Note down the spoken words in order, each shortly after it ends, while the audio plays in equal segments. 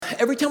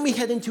every time we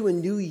head into a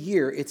new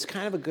year, it's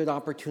kind of a good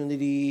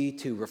opportunity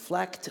to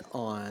reflect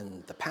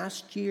on the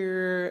past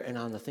year and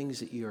on the things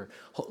that you're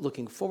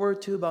looking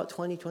forward to about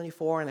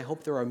 2024, and I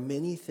hope there are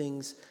many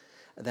things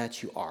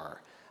that you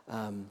are.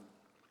 I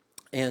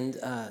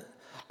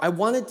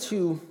wanted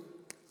to,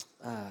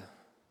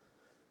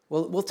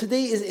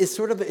 today is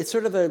sort of a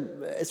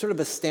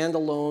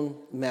standalone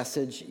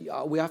message.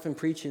 We often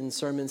preach in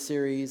sermon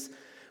series.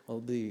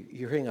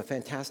 You're hearing a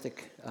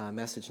fantastic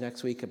message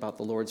next week about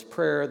the Lord's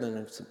Prayer,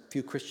 then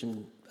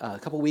a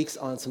couple weeks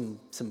on some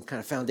kind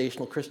of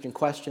foundational Christian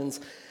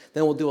questions.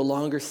 Then we'll do a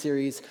longer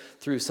series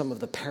through some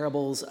of the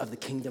parables of the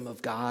kingdom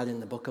of God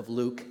in the book of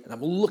Luke, and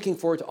I'm looking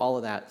forward to all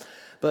of that.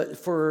 But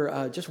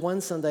for just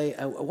one Sunday,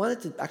 I wanted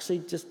to actually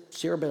just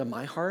share a bit of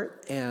my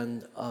heart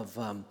and of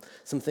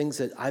some things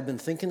that I've been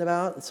thinking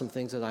about and some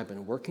things that I've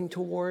been working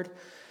toward.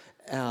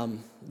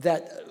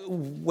 That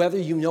whether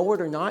you know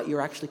it or not,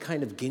 you're actually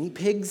kind of guinea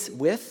pigs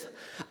with.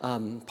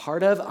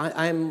 Part of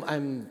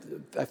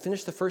I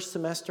finished the first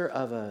semester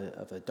of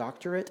a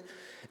doctorate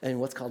in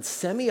what's called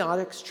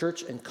semiotics,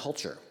 church, and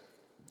culture.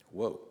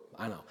 Whoa,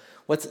 I know.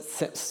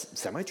 What's it,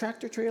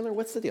 semi-tractor trailer?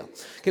 What's the deal?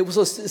 Okay, well,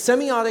 so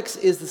semiotics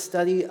is the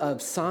study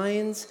of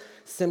signs,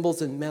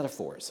 symbols, and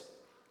metaphors.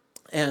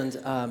 And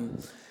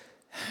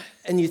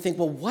you think,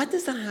 well, what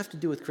does that have to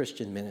do with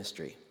Christian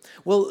ministry?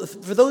 Well,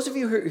 for those of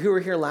you who were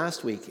here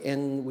last week,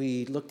 and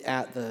we looked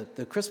at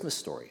the Christmas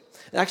story,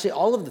 and actually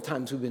all of the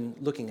times we've been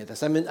looking at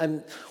this,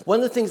 one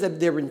of the things that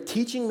they've been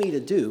teaching me to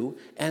do,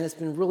 and it's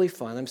been really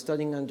fun, I'm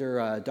studying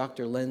under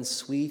Dr. Len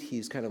Sweet,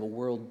 he's kind of a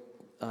world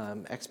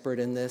expert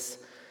in this,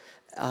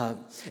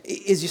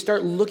 is you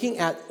start looking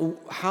at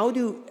how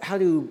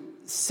do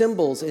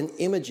symbols and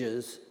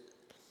images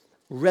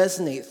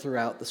resonate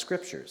throughout the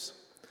scriptures.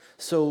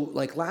 So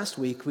like last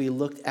week, we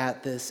looked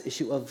at this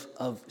issue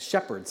of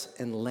shepherds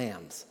and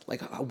lambs.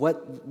 Like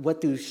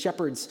what do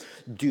shepherds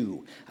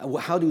do?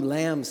 How do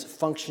lambs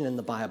function in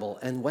the Bible?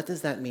 And what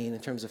does that mean in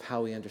terms of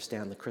how we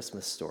understand the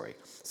Christmas story?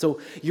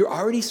 So you're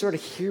already sort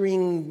of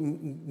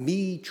hearing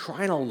me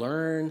trying to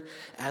learn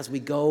as we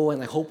go,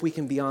 and I hope we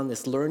can be on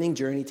this learning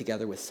journey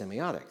together with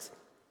semiotics.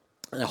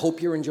 And I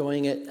hope you're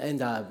enjoying it,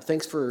 and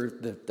thanks for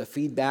the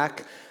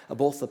feedback,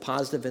 both the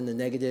positive and the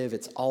negative.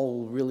 It's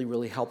all really,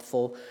 really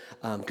helpful,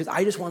 because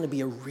I just want to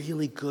be a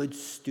really good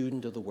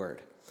student of the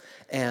Word.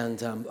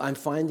 And I'm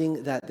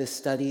finding that this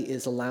study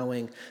is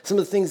allowing some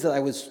of the things that I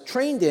was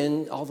trained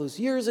in all those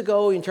years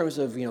ago in terms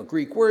of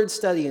Greek word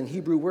study and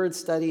Hebrew word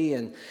study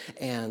and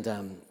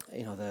the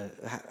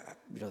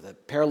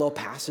parallel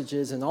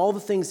passages and all the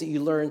things that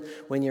you learn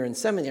when you're in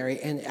seminary,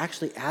 and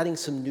actually adding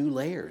some new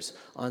layers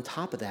on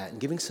top of that and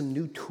giving some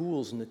new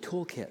tools in the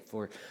toolkit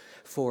for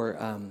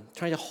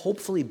trying to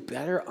hopefully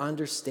better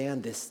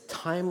understand this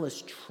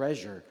timeless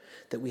treasure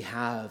that we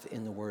have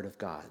in the Word of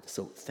God.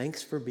 So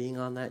thanks for being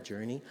on that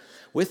journey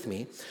with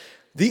me.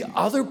 The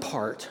other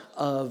part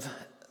of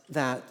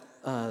that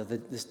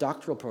this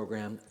doctoral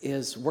program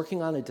is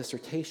working on a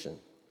dissertation,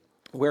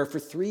 where for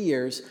 3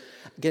 years,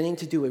 getting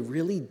to do a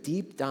really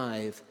deep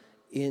dive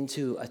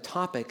into a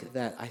topic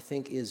that I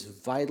think is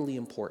vitally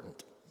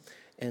important.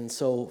 And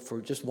so for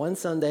just one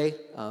Sunday,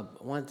 I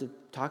wanted to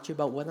talk to you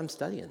about what I'm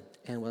studying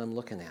and what I'm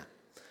looking at.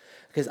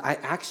 Because I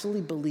actually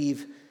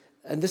believe,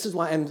 and this is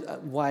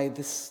why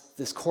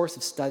this course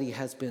of study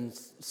has been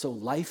so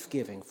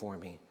life-giving for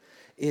me,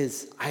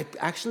 is I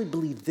actually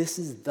believe this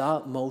is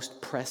the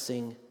most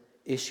pressing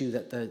issue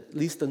that at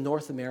least the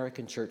North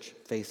American church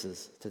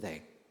faces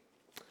today.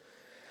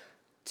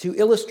 To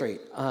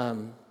illustrate,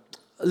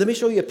 let me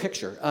show you a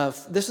picture.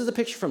 This is a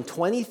picture from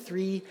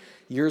 23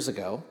 years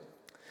ago.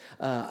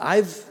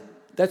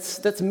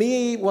 That's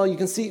me. Well, you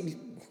can see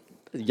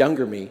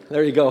younger me.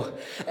 There you go.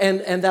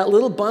 And that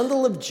little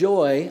bundle of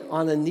joy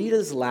on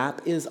Anita's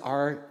lap is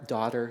our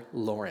daughter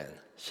Lauren.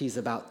 She's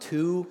about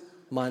 2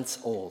 months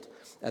old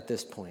at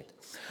this point.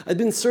 I've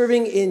been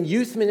serving in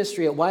youth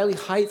ministry at Wiley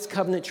Heights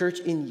Covenant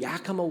Church in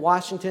Yakima,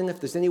 Washington. If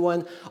there's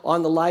anyone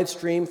on the live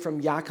stream from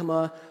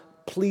Yakima,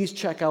 please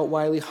check out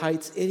Wiley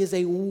Heights. It is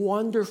a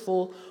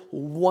wonderful,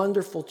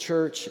 wonderful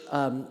church.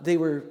 So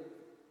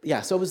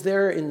I was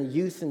there in the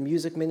youth and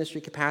music ministry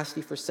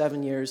capacity for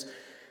 7 years.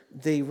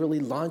 They really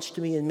launched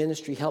me in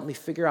ministry, helped me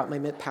figure out my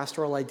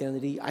pastoral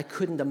identity. I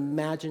couldn't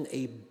imagine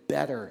a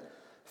better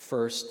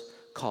first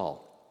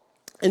call.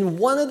 And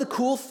one of the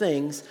cool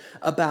things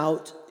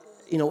about,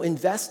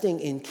 investing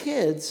in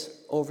kids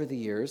over the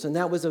years, and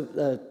that was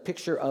a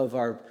picture of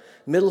our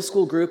middle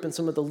school group and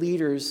some of the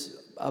leaders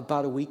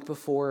about a week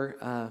before.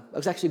 I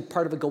was actually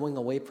part of a going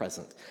away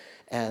present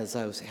as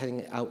I was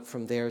heading out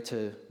from there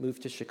to move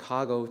to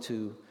Chicago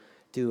to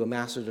do a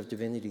Master's of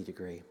Divinity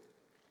degree.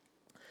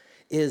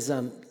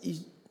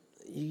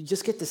 You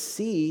just get to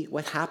see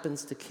what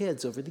happens to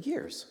kids over the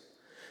years.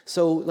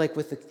 So like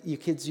with you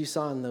kids you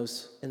saw in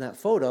that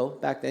photo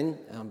back then,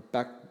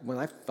 back when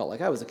I felt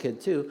like I was a kid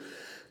too,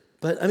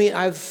 but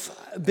I've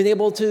been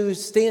able to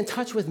stay in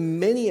touch with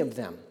many of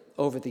them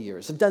over the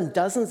years. I've done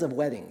dozens of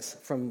weddings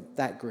from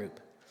that group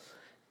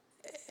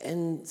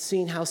and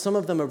seen how some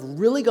of them have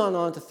really gone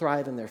on to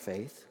thrive in their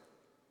faith,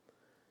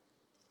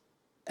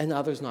 and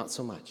others not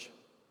so much.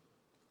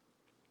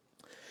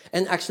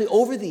 And actually,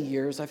 over the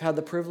years, I've had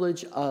the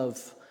privilege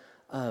of,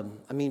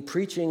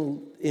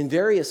 preaching in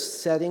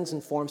various settings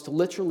and forms to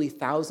literally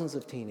thousands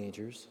of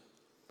teenagers.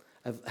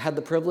 I've had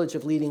the privilege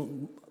of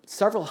leading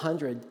several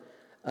hundred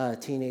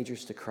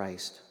teenagers to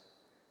Christ,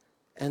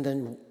 and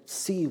then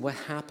see what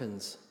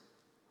happens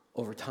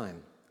over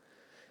time.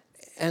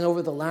 And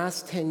over the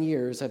last 10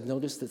 years, I've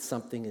noticed that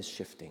something is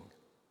shifting.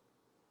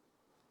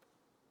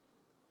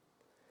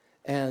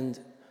 And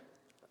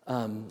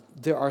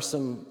there are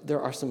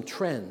some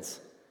trends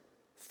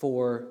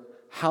for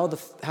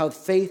how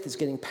faith is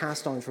getting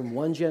passed on from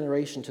one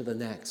generation to the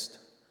next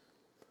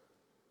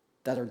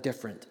that are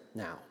different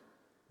now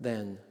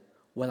than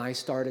when I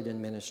started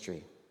in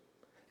ministry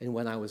and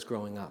when I was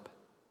growing up.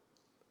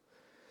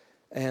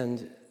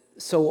 And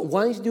so I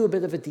wanted to do a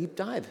bit of a deep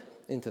dive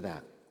into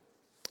that.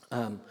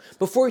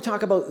 Before we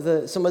talk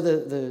about some of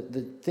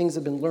the things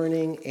I've been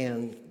learning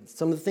and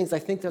some of the things I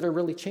think that are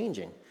really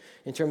changing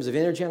in terms of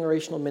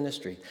intergenerational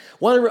ministry, I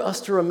want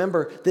us to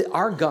remember that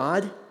our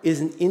God is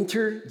an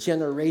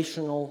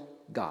intergenerational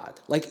God.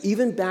 Like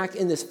even back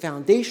in this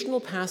foundational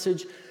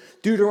passage,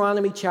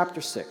 Deuteronomy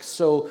chapter 6.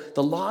 So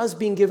the law is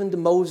being given to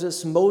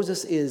Moses.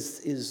 Moses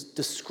is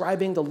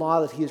describing the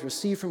law that he has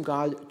received from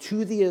God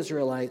to the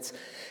Israelites.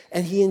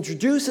 And he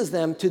introduces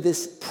them to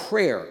this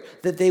prayer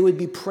that they would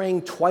be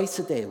praying twice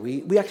a day.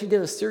 We actually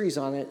did a series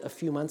on it a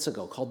few months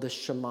ago called the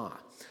Shema.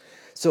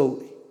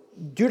 So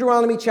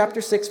Deuteronomy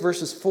chapter 6,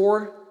 verses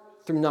 4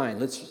 through 9.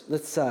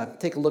 Let's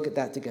take a look at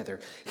that together.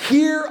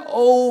 Hear,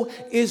 O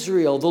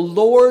Israel, the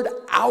Lord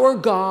our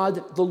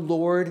God, the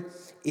Lord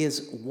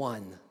is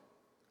one.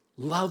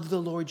 Love the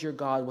Lord your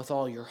God with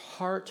all your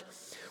heart,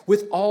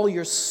 with all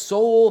your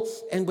soul,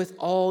 and with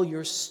all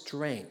your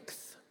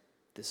strength.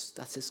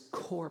 That's his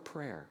core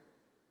prayer.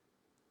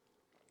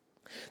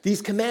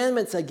 These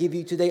commandments I give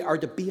you today are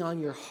to be on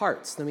your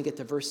hearts. Then we get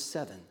to verse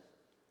 7.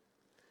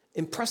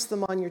 Impress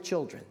them on your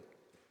children.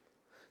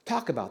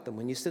 Talk about them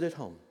when you sit at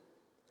home,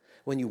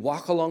 when you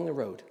walk along the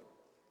road,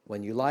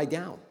 when you lie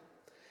down,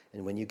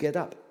 and when you get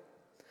up.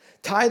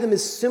 Tie them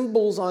as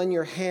symbols on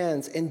your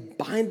hands and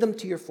bind them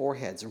to your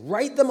foreheads.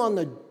 Write them on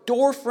the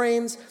door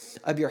frames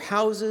of your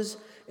houses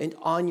and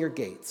on your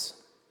gates.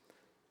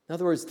 In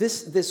other words,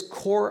 this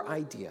core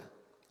idea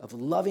of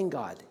loving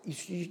God, you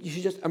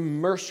should just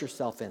immerse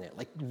yourself in it.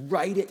 Like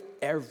write it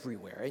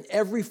everywhere. In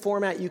every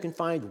format you can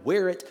find,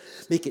 wear it,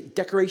 make it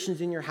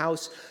decorations in your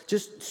house.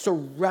 Just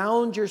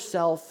surround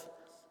yourself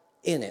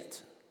in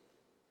it.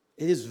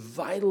 It is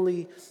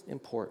vitally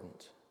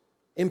important.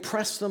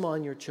 Impress them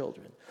on your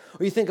children.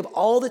 Or you think of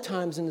all the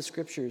times in the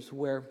scriptures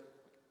where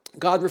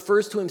God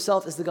refers to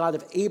himself as the God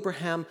of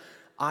Abraham,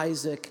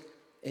 Isaac,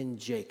 and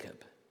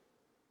Jacob.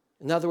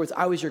 In other words,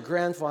 I was your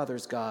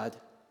grandfather's God,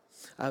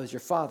 I was your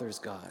father's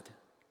God,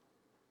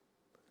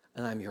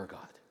 and I'm your God.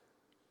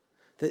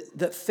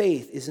 That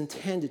faith is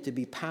intended to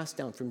be passed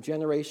down from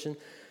generation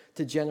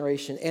to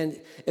generation. And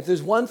if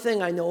there's one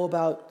thing I know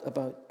about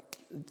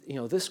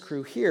this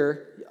crew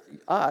here,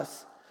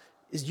 us,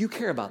 is you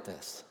care about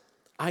this.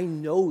 I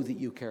know that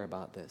you care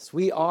about this.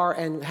 We are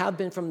and have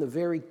been from the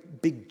very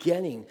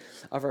beginning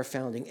of our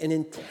founding an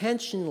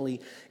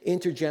intentionally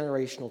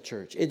intergenerational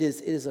church. It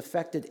has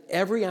affected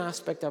every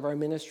aspect of our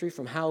ministry,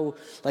 from how,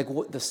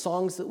 the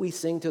songs that we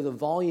sing, to the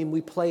volume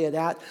we play it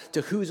at,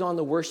 to who's on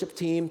the worship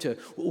team, to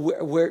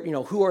where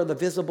who are the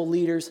visible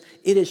leaders.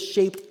 It has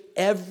shaped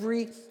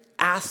every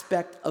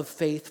aspect of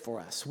faith for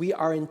us. We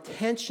are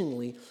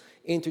intentionally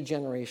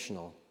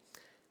intergenerational.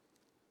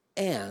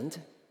 And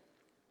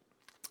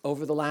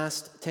over the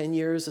last 10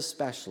 years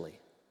especially,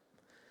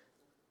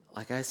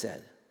 like I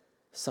said,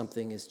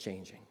 something is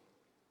changing.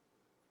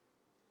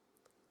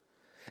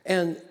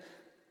 And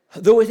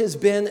though it has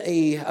been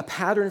a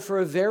pattern for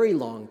a very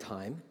long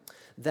time,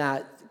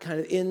 that kind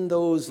of in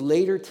those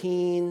later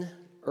teen,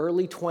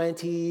 early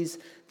 20s,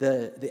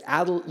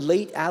 the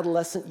late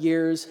adolescent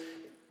years,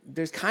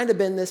 there's kind of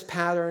been this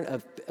pattern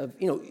of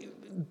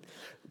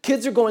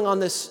kids are going on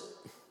this.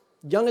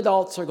 Young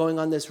adults are going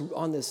on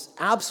this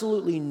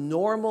absolutely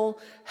normal,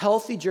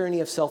 healthy journey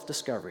of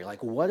self-discovery.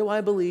 Like, what do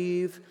I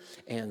believe?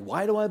 And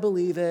why do I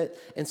believe it?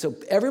 And so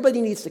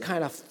everybody needs to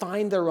kind of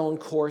find their own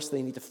course.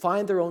 They need to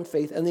find their own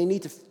faith. And they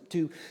need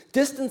to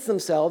distance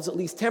themselves, at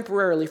least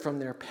temporarily, from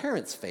their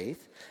parents'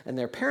 faith and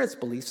their parents'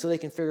 beliefs so they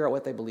can figure out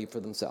what they believe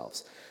for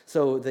themselves.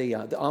 So the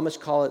Amish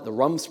call it the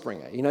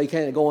rumspringa. You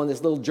kind of go on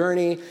this little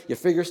journey. You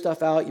figure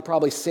stuff out. You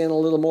probably sin a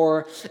little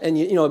more. And,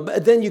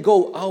 but then you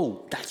go,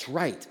 oh, that's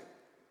right.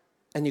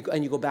 And you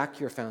go back to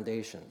your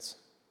foundations.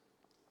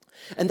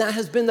 And that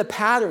has been the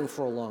pattern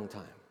for a long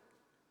time.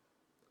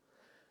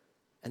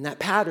 And that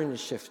pattern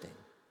is shifting.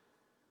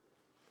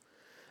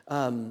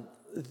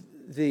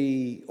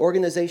 The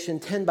organization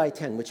 10 by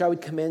 10, which I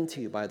would commend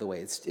to you, by the way,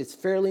 it's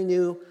fairly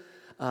new.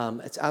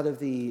 It's out of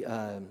the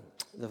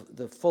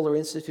Fuller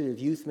Institute of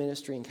Youth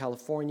Ministry in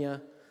California.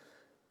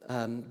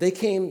 They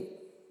came,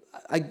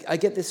 I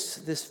get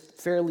this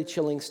fairly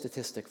chilling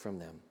statistic from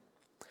them.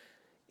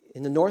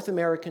 In the North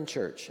American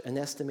church, an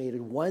estimated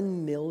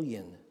 1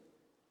 million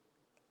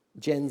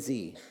Gen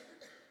Z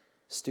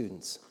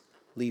students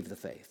leave the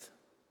faith.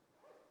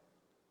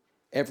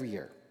 Every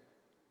year.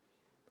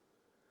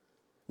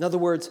 In other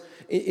words,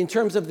 in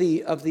terms of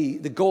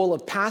the goal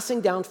of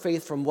passing down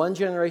faith from one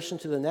generation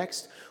to the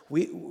next,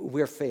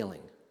 we're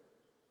failing.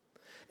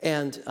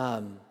 And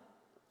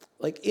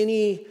like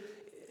any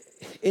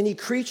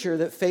creature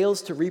that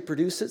fails to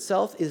reproduce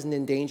itself is an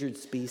endangered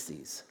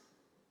species.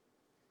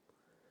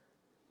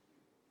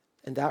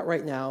 And that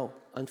right now,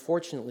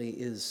 unfortunately,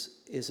 is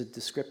a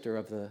descriptor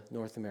of the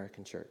North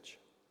American church.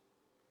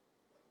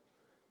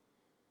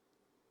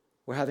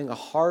 We're having a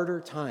harder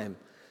time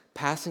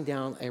passing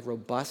down a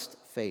robust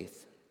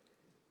faith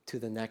to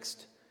the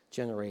next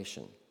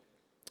generation.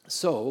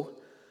 So,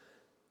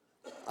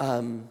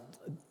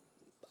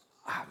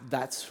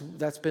 that's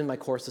been my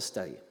course of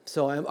study.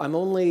 So I'm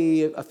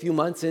only a few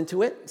months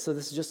into it, so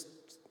this is just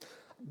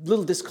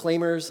little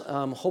disclaimers.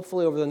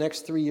 Hopefully over the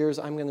next 3 years,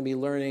 I'm going to be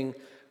learning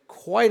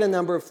quite a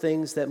number of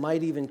things that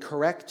might even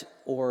correct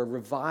or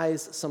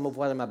revise some of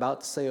what I'm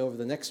about to say over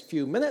the next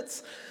few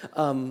minutes,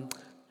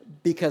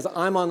 because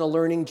I'm on a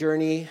learning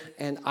journey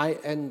and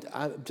I'm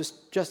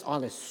just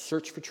on a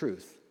search for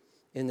truth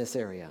in this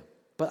area.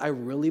 But I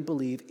really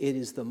believe it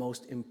is the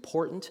most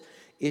important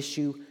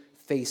issue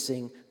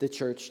facing the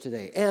church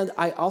today. And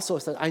I also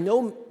said, I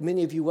know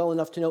many of you well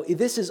enough to know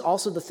this is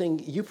also the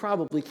thing you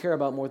probably care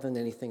about more than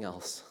anything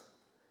else.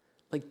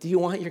 Like, do you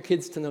want your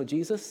kids to know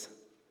Jesus?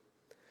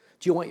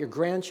 Do you want your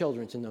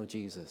grandchildren to know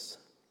Jesus?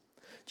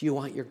 Do you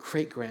want your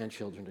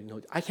great-grandchildren to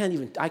know? I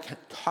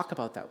can't talk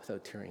about that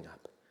without tearing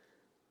up.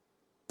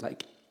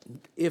 Like,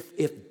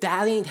 if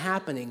that ain't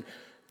happening,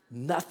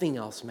 nothing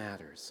else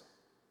matters.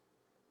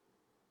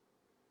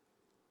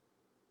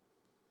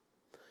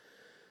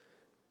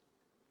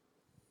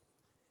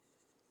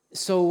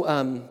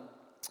 So,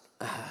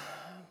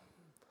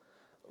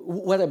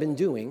 what I've been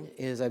doing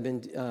is I've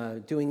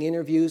been doing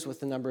interviews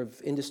with a number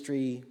of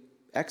industry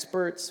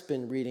experts,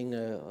 been reading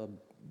a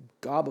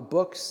gob of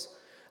books.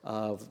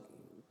 I'll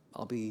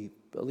be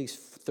at least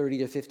 30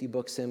 to 50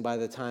 books in by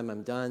the time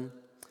I'm done.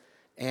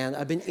 And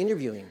I've been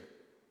interviewing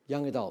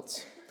young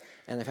adults.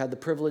 And I've had the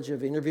privilege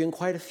of interviewing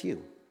quite a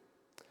few.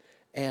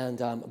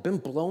 And I've been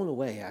blown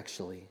away,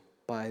 actually,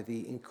 by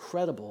the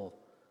incredible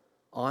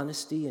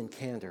honesty and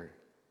candor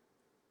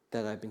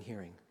that I've been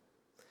hearing.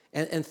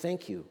 And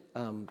thank you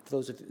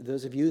for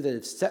those of you that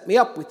have set me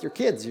up with your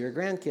kids or your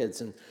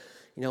grandkids. And,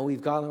 you know,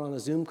 we've gone on a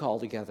Zoom call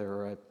together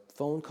or a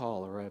phone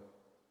call or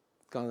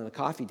gone on a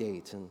coffee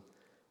date.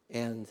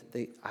 And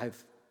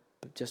I've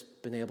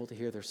just been able to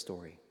hear their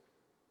story.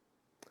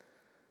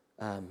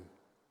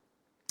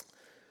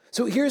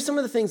 So here's some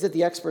of the things that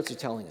the experts are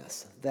telling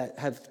us that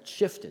have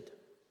shifted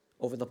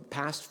over the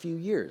past few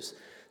years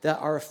that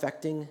are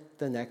affecting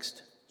the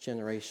next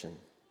generation.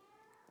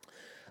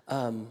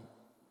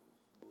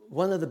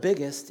 One of the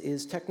biggest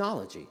is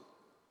technology.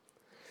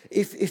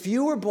 If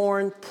you were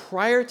born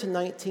prior to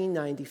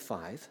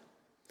 1995,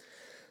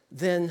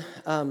 then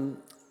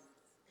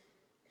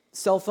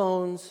cell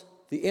phones,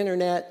 the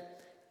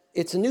internet,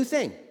 it's a new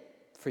thing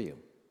for you.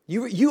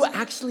 You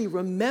actually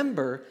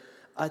remember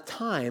a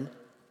time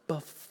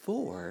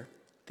before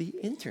the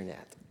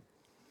internet.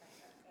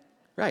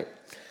 Right.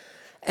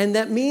 And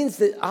that means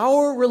that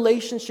our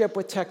relationship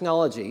with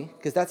technology,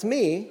 because that's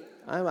me,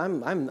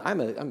 I'm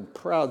a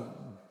proud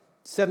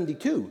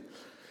 72,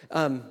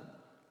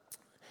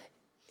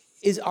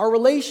 is our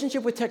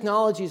relationship with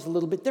technology is a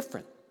little bit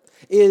different.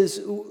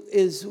 Is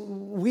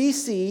we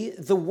see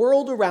the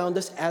world around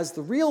us as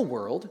the real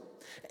world,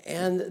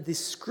 and the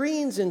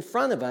screens in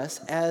front of us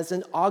as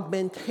an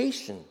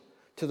augmentation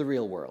to the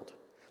real world.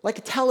 Like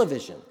a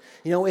television.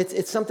 You know,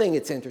 it's something,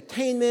 it's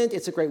entertainment,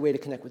 it's a great way to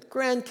connect with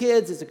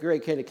grandkids, it's a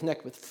great way to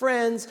connect with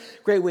friends,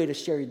 great way to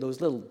share those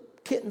little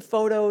kitten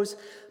photos,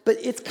 but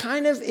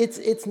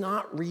it's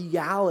not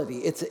reality.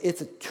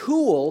 It's a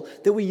tool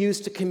that we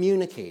use to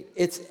communicate.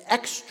 It's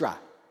extra.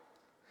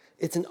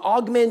 It's an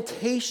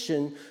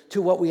augmentation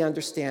to what we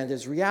understand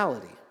as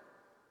reality.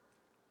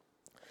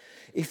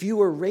 If you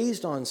were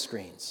raised on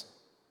screens,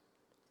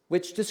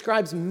 which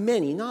describes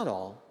many, not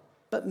all,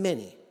 but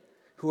many,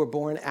 who were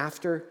born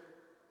after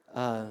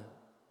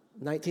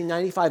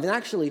 1995. And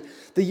actually,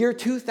 the year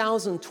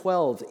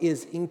 2012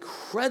 is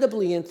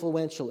incredibly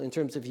influential in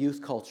terms of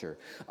youth culture.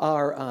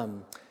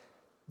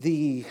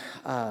 The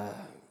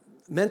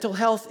mental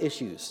health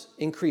issues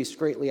increased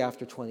greatly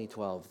after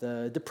 2012.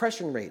 The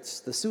depression rates,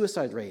 the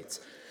suicide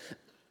rates,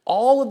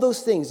 all of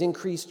those things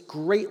increased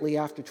greatly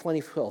after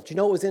 2012. Do you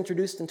know what was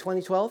introduced in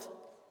 2012?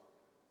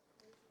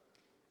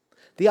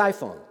 The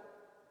iPhone.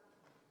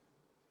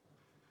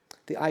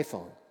 The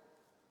iPhone.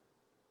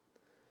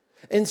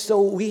 And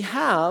so we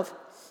have,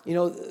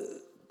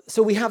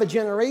 a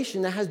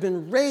generation that has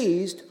been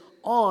raised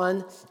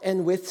on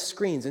and with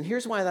screens. And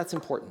here's why that's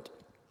important.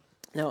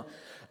 Now,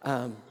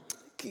 let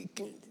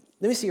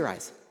me see your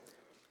eyes.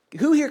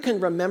 Who here can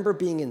remember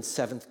being in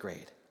 7th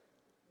grade?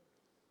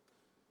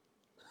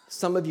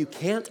 Some of you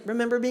can't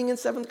remember being in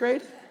 7th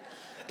grade?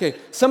 Okay,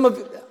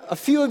 a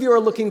few of you are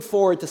looking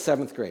forward to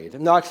 7th grade.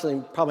 No,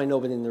 actually, probably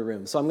nobody in the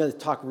room, so I'm going to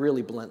talk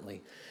really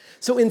bluntly.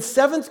 So in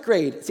seventh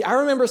grade, see, I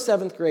remember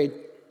seventh grade,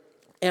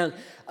 and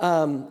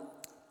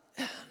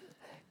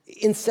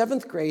in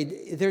seventh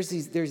grade, there's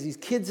these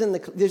kids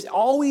there's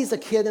always a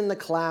kid in the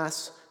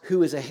class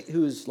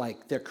who's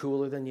like they're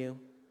cooler than you.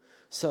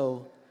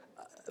 So,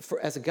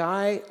 as a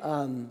guy,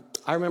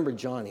 I remember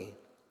Johnny,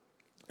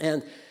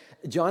 and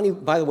Johnny,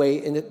 by the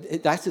way, and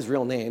that's his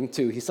real name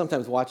too. He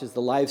sometimes watches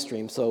the live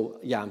stream, so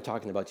yeah, I'm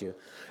talking about you.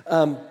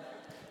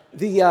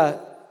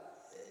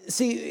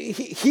 See,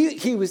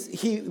 he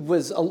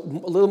was a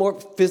little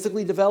more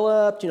physically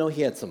developed. You know,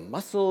 he had some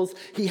muscles.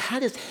 He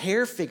had his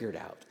hair figured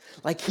out.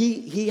 Like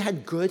he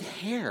had good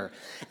hair,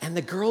 and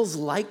the girls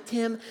liked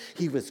him.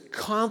 He was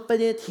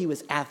confident. He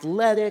was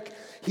athletic.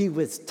 He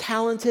was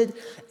talented.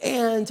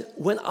 And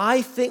when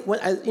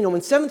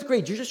in seventh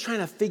grade, you're just trying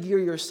to figure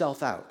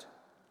yourself out,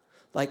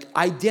 like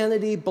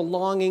identity,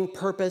 belonging,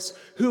 purpose.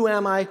 Who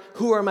am I?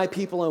 Who are my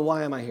people? And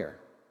why am I here?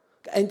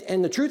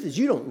 And the truth is,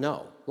 you don't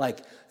know. Like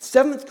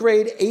seventh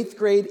grade, eighth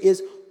grade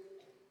is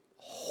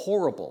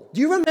horrible.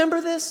 Do you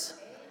remember this?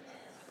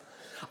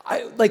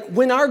 Like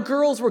when our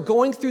girls were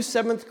going through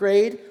seventh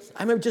grade,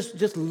 I remember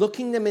just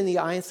looking them in the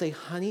eye and say,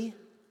 honey,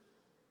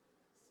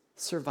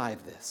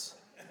 survive this.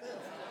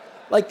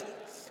 Like,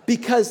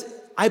 because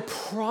I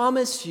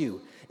promise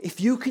you, if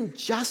you can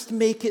just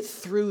make it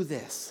through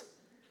this,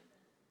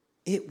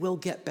 it will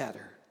get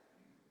better.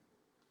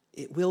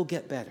 It will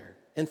get better.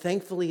 And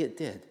thankfully it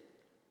did.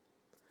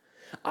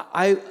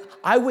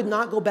 I would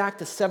not go back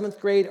to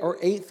seventh grade or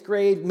eighth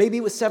grade. Maybe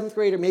it was seventh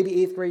grade or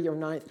maybe eighth grade or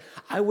ninth.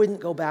 I wouldn't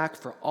go back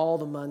for all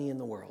the money in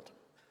the world.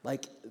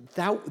 Like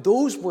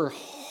those were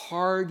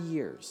hard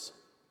years.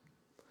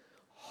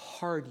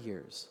 Hard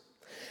years.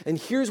 And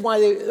here's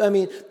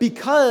why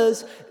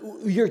because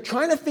you're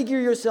trying to figure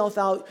yourself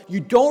out. You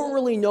don't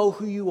really know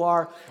who you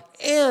are.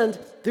 And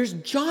there's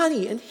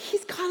Johnny, and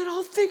he's got it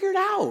all figured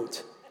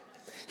out.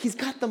 He's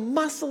got the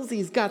muscles,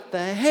 he's got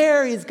the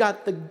hair, he's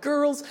got the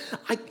girls.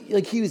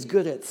 He was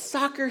good at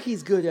soccer,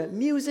 he's good at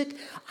music.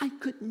 I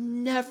could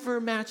never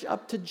match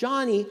up to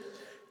Johnny.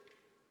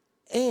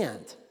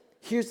 And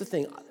here's the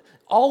thing.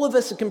 All of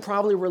us can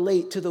probably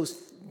relate to those,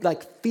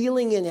 like,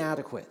 feeling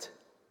inadequate.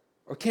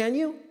 Or can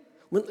you?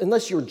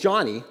 Unless you're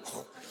Johnny.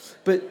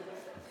 But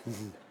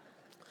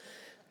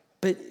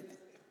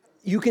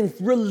you can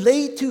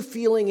relate to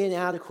feeling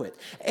inadequate.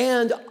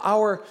 And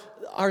our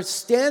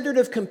standard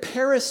of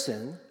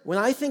comparison, when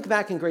I think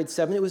back in grade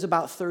 7, it was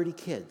about 30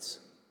 kids.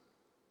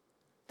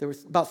 There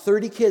was about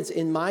 30 kids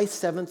in my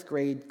 7th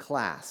grade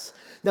class.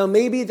 Now,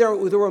 maybe there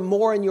were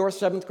more in your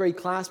 7th grade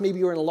class. Maybe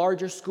you were in a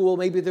larger school.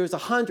 Maybe there was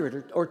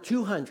 100 or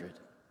 200.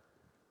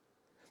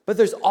 But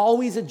there's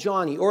always a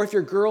Johnny. Or if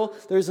you're a girl,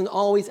 there's an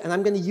always, and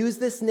I'm going to use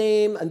this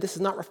name, and this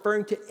is not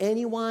referring to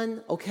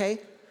anyone, okay?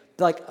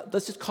 Like,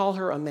 let's just call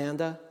her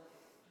Amanda.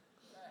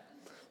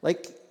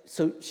 Like,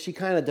 so she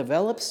kind of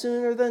develops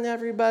sooner than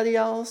everybody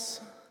else.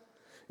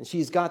 And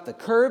she's got the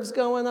curves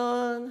going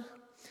on.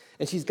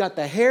 And she's got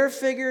the hair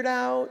figured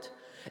out.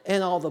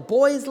 And all the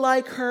boys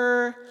like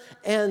her.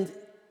 And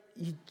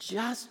you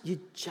just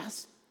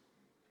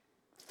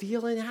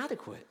feel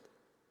inadequate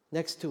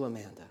next to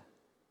Amanda.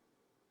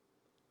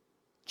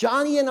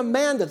 Johnny and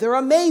Amanda, they're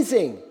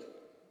amazing.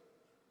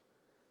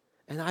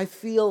 And I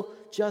feel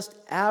just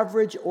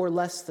average or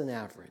less than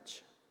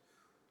average.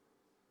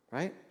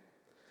 Right?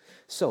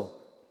 So,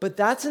 but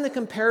that's in a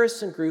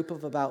comparison group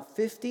of about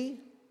 50,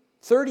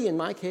 30 in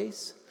my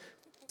case,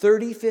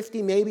 30,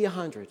 50, maybe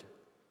 100.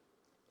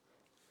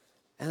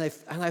 And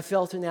I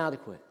felt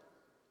inadequate.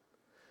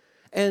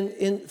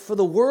 And for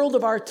the world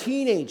of our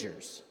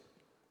teenagers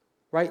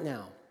right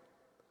now,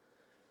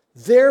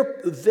 the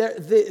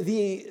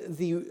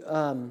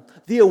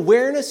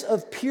awareness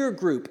of peer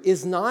group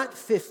is not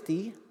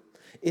 50,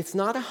 it's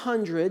not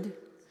 100,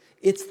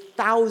 it's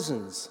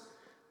thousands.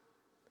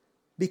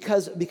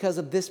 Because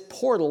of this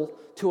portal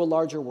to a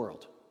larger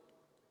world.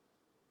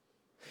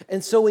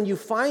 And so when you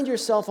find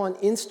yourself on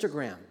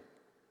Instagram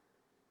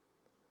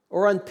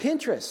or on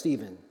Pinterest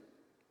even,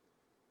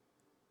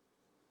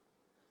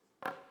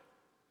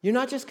 you're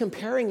not just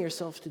comparing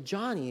yourself to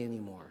Johnny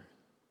anymore.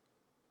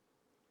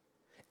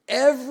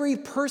 Every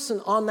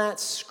person on that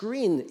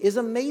screen is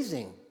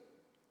amazing.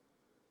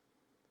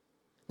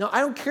 Now,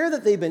 I don't care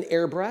that they've been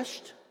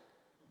airbrushed.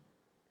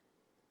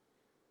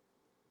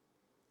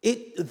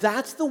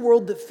 That's the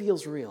world that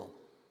feels real.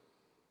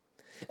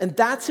 And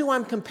that's who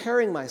I'm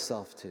comparing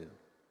myself to.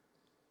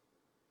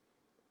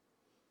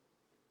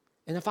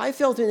 And if I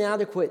felt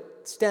inadequate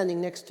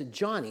standing next to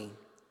Johnny,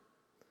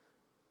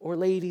 or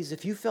ladies,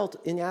 if you felt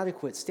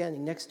inadequate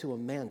standing next to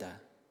Amanda,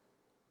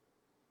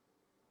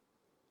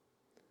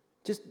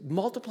 just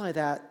multiply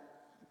that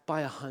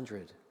by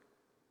 100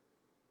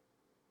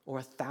 or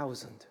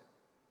 1,000.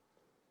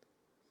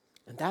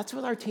 And that's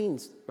what our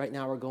teens right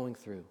now are going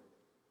through.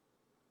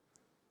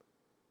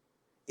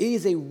 It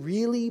is a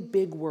really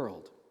big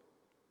world.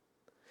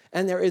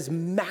 And there is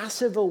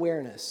massive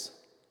awareness.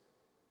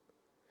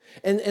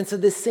 And so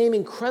this same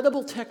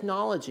incredible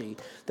technology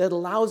that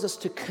allows us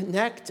to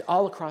connect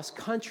all across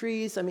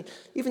countries. I mean,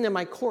 even in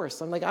my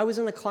course, I was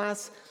in a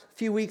class a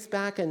few weeks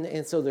back,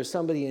 and so there's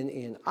somebody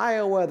in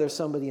Iowa, there's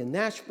somebody in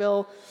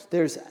Nashville,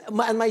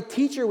 and my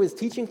teacher was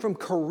teaching from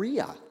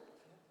Korea.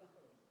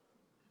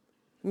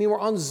 I mean, we're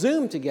on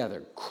Zoom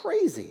together.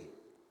 Crazy.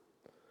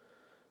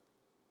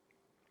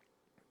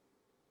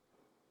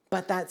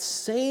 But that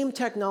same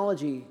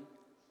technology,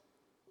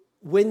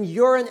 when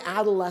you're an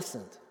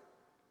adolescent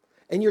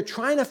and you're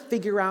trying to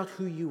figure out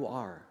who you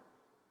are,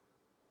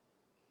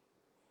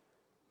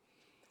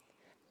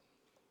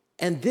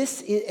 and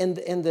this in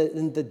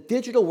the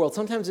digital world,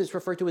 sometimes it's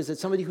referred to as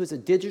somebody who is a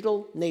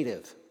digital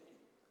native.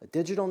 A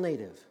digital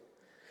native.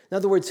 In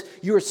other words,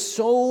 you're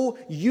so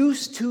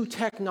used to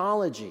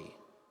technology.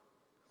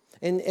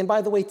 And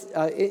by the way,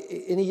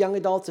 any young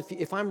adults,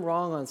 if I'm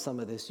wrong on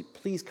some of this,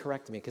 please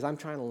correct me, because I'm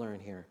trying to learn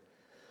here.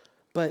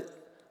 But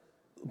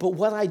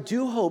what I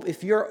do hope,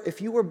 if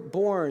you were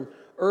born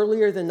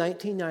earlier than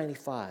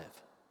 1995,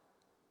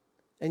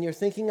 and you're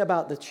thinking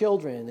about the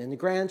children and the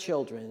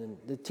grandchildren and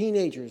the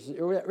teenagers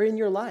who are in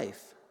your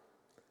life,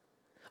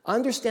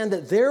 understand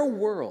that their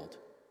world,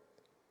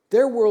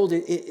 there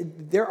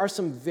are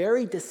some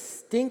very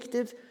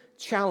distinctive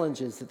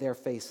challenges that they're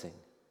facing.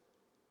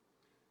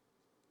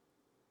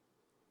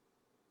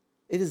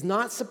 It is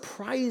not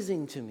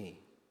surprising to me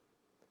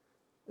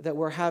that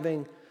we're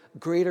having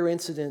greater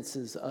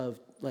incidences of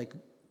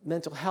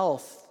mental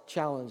health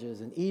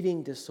challenges and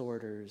eating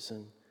disorders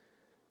and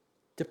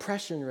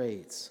depression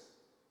rates,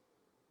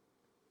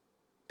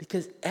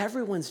 because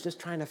everyone's just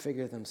trying to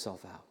figure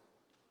themselves out.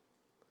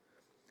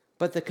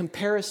 But the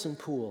comparison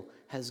pool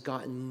has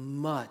gotten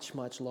much,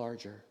 much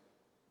larger,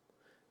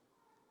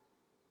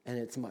 and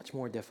it's much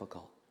more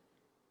difficult.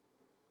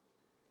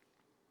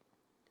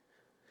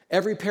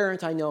 Every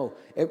parent I know,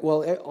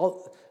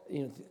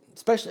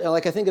 especially I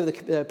think of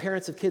the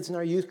parents of kids in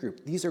our youth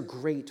group. These are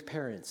great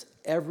parents.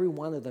 Every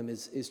one of them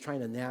is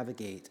trying to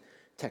navigate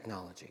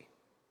technology.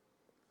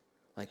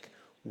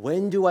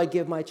 When do I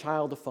give my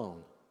child a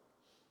phone?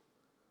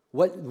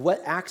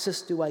 What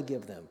access do I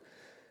give them?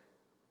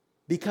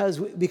 Because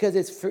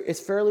it's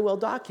fairly well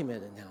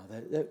documented now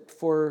that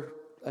for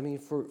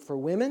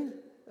women,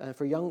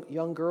 for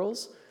young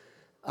girls,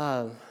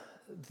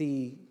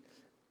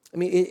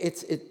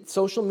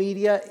 social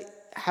media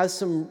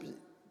has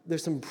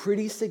there's some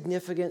pretty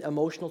significant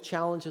emotional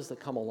challenges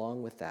that come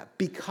along with that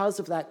because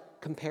of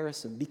that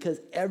comparison. Because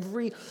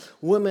every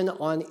woman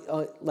on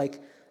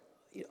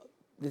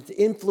the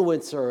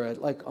influencer,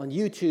 on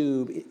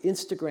YouTube,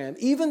 Instagram,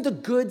 even the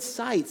good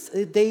sites,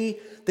 they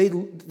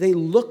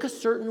look a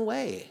certain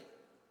way.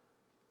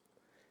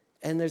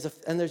 And there's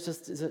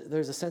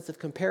a sense of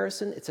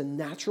comparison. It's a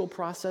natural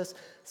process,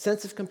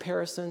 sense of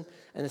comparison,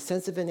 and a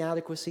sense of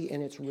inadequacy,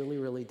 and it's really,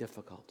 really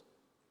difficult.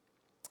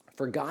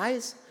 For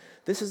guys,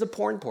 this is a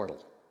porn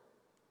portal.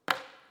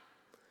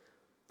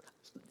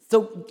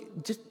 So,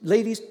 just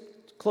ladies,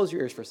 close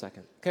your ears for a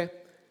second, okay?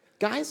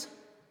 Guys,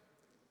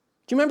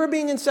 do you remember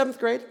being in 7th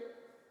grade?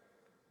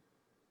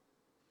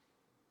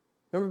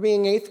 Remember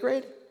being in 8th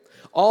grade?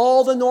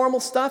 All the normal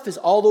stuff is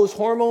all those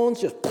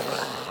hormones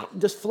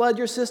just flood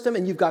your system,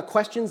 and you've got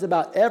questions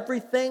about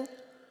everything.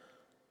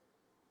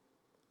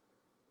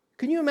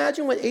 Can you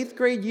imagine what 8th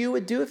grade you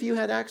would do if you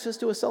had access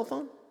to a cell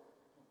phone?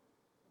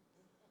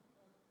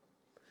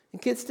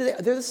 And kids today,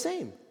 they're the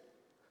same.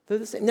 They're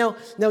the same. Now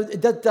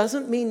that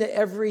doesn't mean that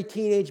every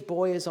teenage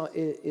boy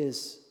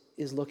is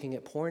looking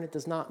at porn. It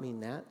does not mean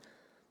that.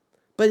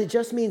 But it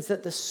just means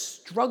that the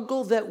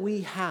struggle that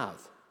we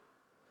have,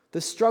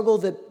 the struggle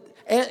that,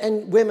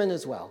 and women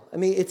as well.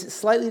 It's a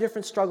slightly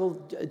different struggle,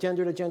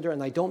 gender to gender,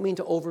 and I don't mean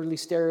to overly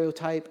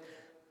stereotype.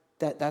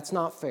 That's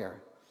not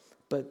fair.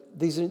 But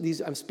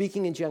these I'm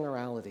speaking in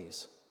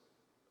generalities.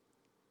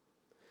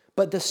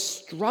 But the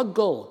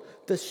struggle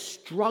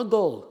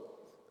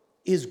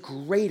is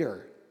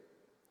greater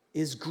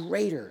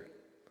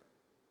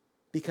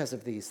because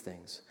of these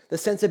things. The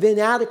sense of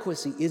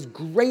inadequacy is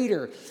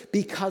greater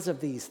because of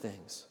these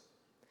things.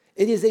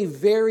 It is a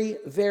very,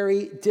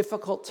 very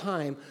difficult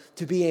time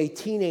to be a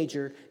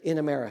teenager in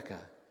America.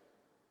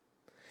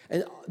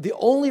 And the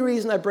only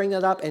reason I bring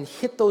that up and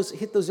hit those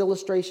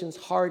illustrations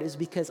hard is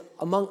because,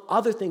 among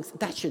other things,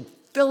 that should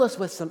fill us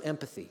with some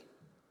empathy.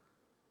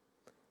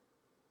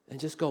 And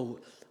just go,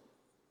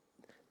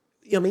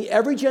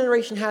 every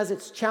generation has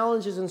its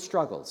challenges and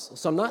struggles.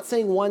 So I'm not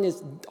saying one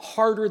is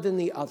harder than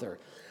the other.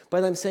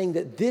 But I'm saying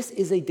that this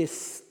is a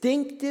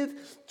distinctive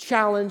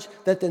challenge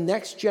that the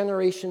next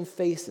generation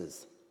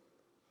faces,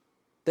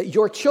 that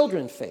your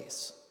children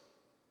face,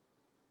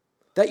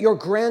 that your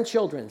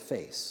grandchildren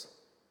face,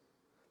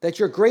 that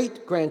your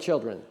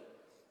great-grandchildren,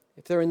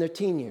 if they're in their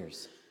teen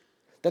years,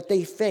 that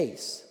they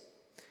face.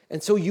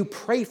 And so you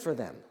pray for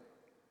them.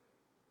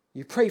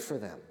 You pray for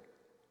them.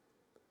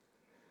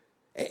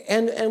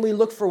 And we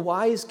look for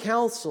wise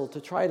counsel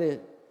to try to,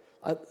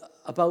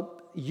 about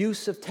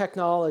use of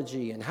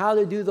technology and how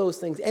to do those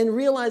things, and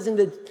realizing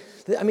that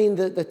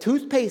the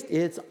toothpaste,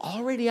 it's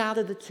already out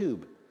of the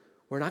tube.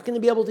 We're not going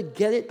to be able to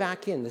get it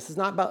back in. This is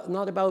not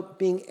about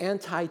being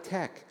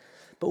anti-tech,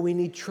 but we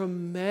need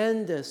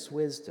tremendous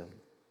wisdom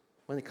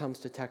when it comes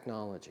to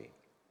technology.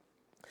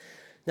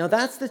 Now,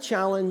 that's the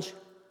challenge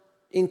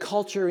in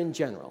culture in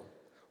general.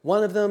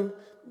 One of them,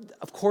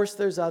 of course,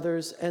 there's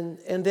others, and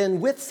then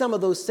with some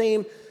of those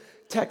same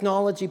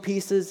technology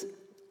pieces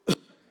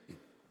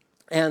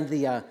and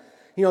the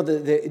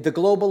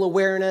global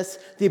awareness,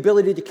 the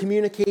ability to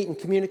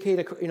communicate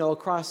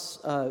across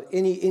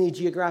any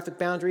geographic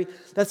boundary,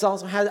 that's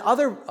also had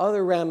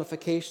other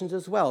ramifications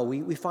as well.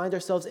 We find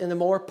ourselves in a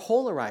more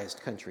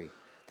polarized country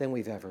than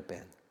we've ever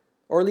been,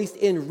 or at least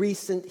in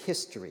recent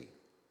history.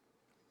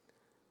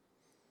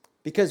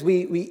 Because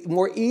we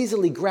more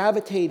easily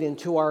gravitate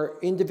into our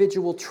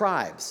individual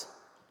tribes.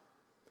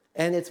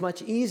 And it's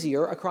much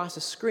easier across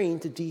a screen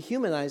to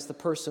dehumanize the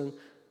person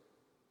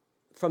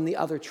from the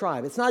other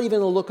tribe. It's not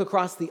even a look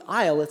across the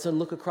aisle, it's a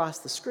look across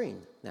the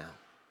screen now.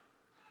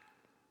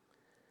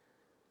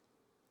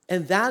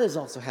 And that has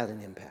also had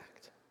an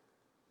impact.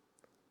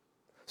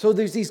 So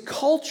there's these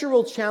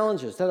cultural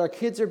challenges that our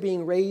kids are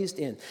being raised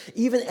in,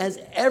 even as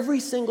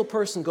every single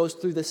person goes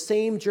through the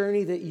same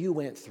journey that you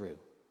went through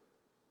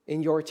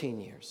in your teen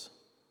years.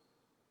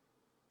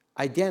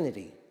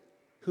 Identity,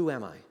 who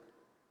am I?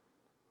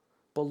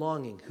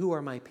 Belonging, who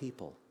are my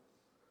people?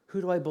 Who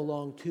do I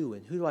belong to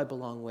and who do I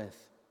belong with?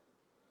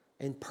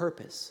 And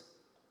purpose,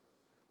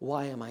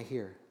 why am I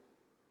here?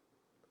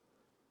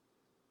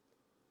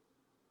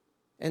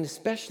 And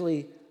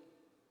especially,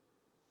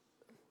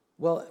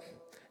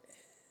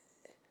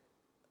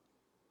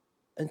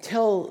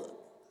 until,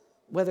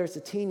 whether it's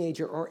a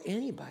teenager or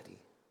anybody,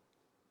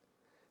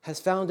 has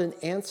found an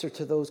answer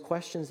to those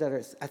questions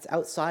that's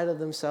outside of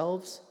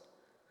themselves.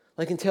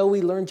 Like until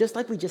we learn, just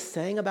like we just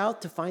sang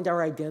about, to find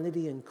our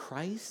identity in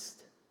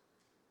Christ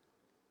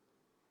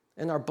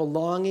and our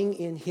belonging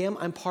in Him.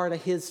 I'm part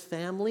of His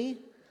family,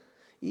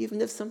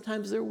 even if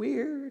sometimes they're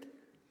weird.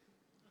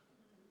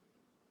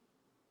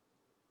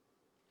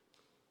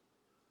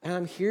 And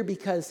I'm here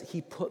because He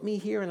put me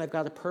here and I've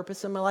got a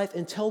purpose in my life.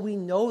 Until we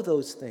know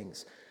those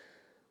things,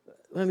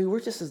 I mean, we're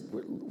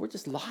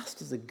just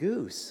lost as a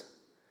goose.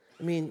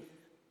 I mean,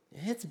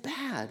 it's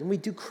bad, and we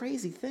do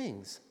crazy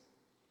things.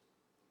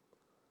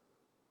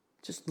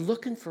 Just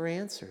looking for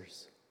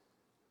answers.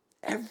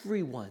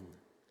 Everyone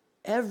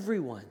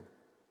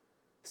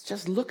is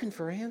just looking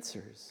for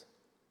answers.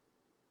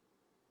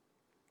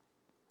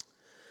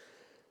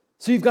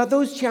 So you've got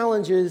those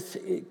challenges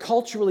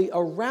culturally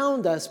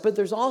around us, but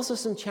there's also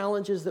some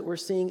challenges that we're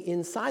seeing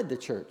inside the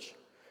church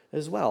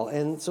as well.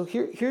 And so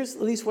here's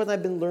at least what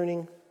I've been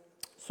learning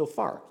so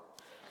far,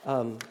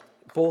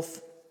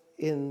 both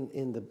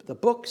in the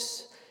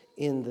books,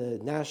 in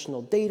the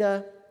national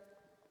data,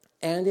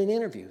 and in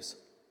interviews.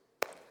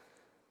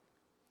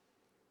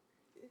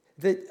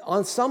 That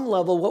on some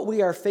level, what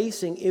we are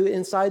facing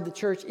inside the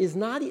church is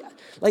not,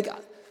 like,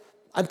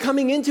 I'm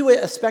coming into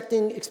it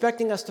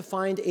expecting us to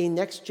find a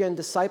next-gen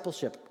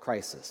discipleship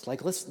crisis.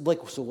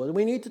 So what do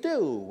we need to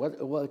do?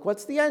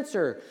 What's the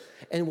answer?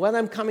 And what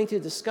I'm coming to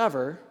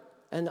discover,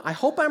 and I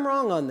hope I'm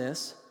wrong on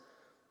this,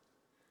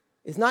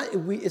 it's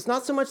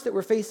not so much that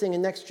we're facing a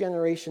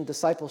next-generation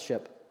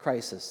discipleship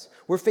crisis.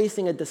 We're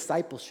facing a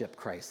discipleship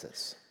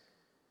crisis,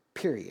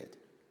 period.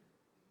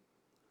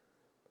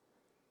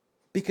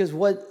 Because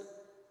what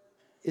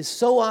is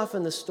so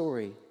often the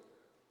story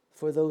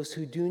for those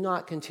who do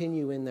not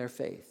continue in their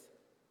faith,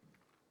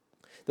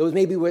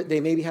 they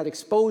maybe had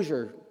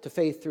exposure to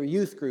faith through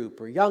youth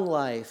group or young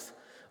life,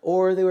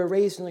 or they were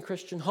raised in a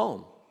Christian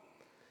home.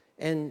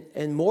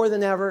 And more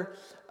than ever,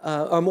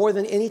 or more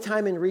than any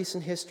time in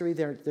recent history,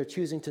 they're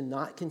choosing to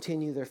not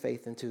continue their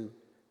faith into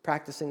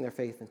practicing their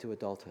faith into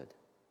adulthood.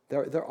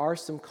 There are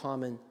some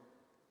common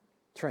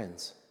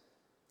trends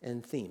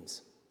and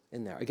themes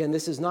in there. Again,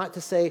 this is not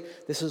to say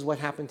this is what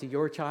happened to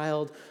your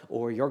child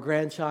or your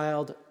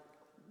grandchild.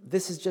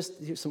 This is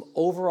just some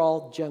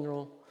overall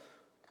general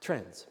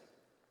trends.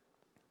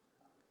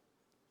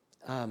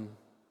 So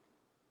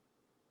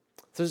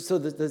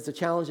there's the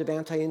challenge of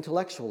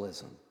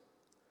anti-intellectualism,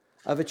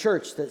 of a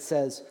church that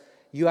says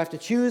you have to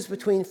choose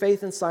between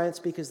faith and science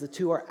because the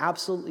two are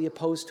absolutely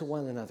opposed to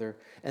one another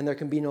and there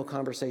can be no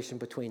conversation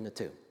between the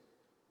two.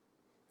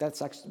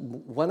 That's actually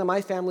one of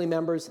my family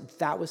members,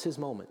 that was his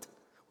moment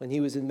when he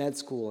was in med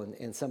school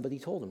and somebody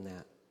told him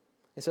that.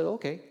 He said,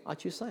 okay, I'll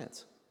choose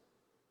science.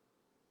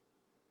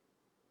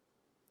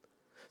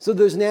 So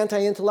there's an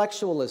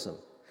anti-intellectualism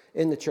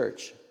in the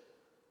church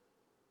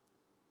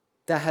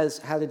that has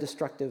had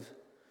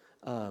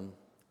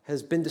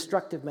has been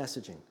destructive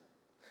messaging,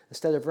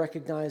 instead of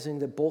recognizing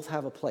that both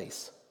have a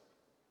place.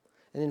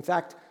 And in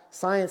fact,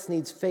 science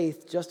needs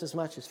faith just as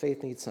much as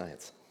faith needs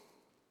science.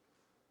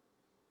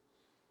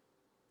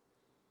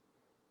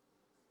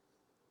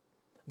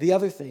 The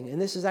other thing, and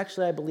this is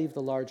actually, I believe,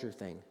 the larger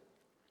thing,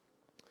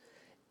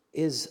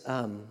 is,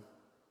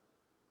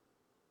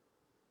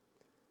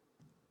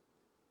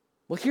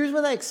 here's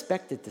what I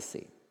expected to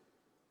see.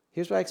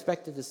 Here's what I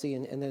expected to see,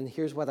 and then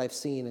here's what I've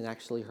seen and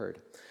actually heard.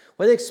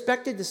 What I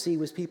expected to see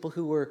was people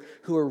who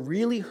were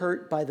really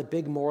hurt by the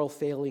big moral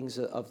failings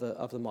of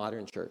the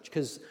modern church.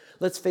 Because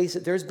let's face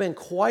it, there's been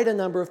quite a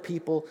number of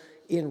people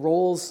in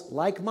roles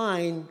like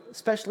mine,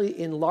 especially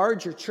in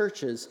larger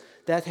churches,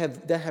 that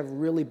have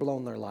really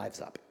blown their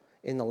lives up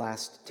in the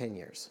last 10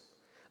 years.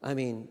 I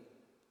mean,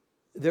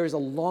 there's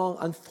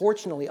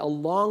unfortunately, a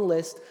long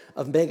list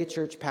of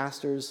megachurch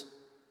pastors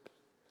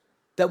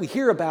that we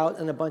hear about,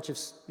 and a bunch of,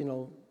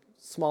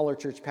 smaller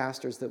church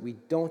pastors that we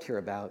don't hear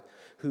about,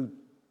 who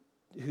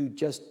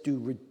just do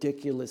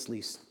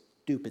ridiculously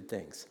stupid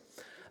things.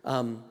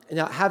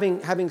 Now,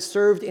 having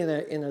served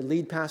in a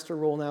lead pastor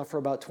role now for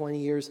about 20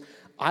 years,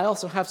 I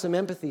also have some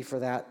empathy for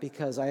that,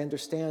 because I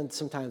understand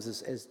sometimes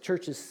as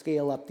churches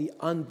scale up, the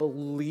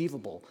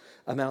unbelievable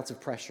amounts of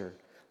pressure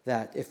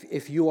that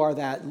if you are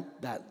that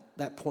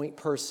point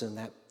person,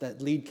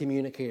 that lead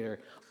communicator,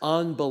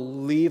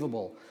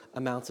 unbelievable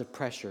amounts of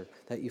pressure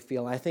that you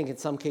feel. And I think in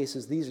some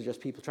cases, these are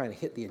just people trying to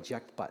hit the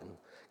eject button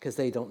because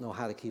they don't know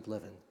how to keep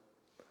living.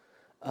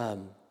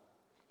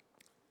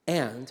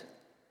 And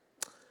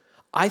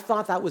I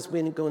thought that was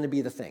going to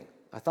be the thing.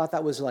 I thought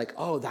that was like,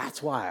 oh,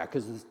 that's why.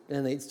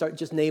 And they'd start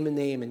just name a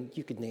name, and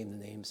you could name the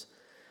names.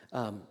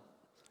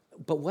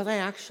 But what I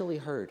actually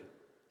heard,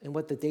 and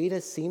what the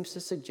data seems to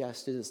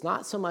suggest, is it's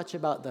not so much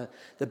about the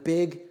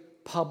big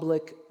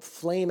public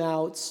flame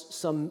outs,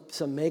 some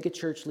mega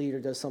church leader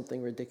does something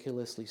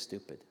ridiculously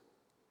stupid.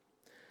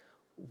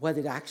 What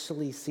it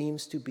actually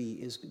seems to be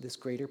is this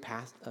greater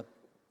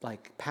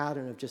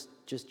pattern of just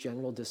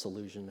general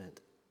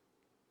disillusionment,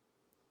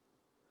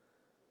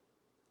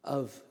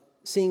 of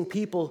seeing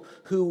people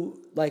who,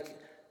 like,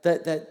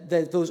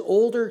 that those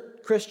older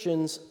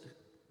Christians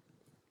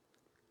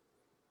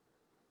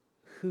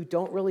who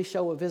don't really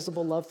show a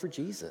visible love for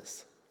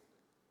Jesus,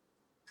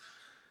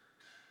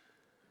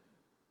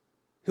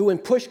 who, when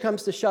push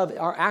comes to shove,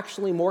 are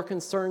actually more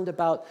concerned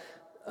about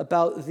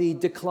the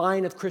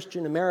decline of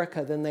Christian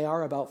America than they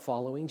are about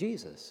following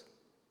Jesus,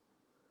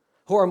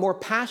 who are more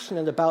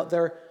passionate about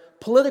their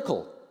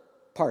political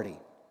party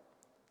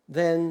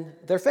than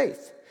their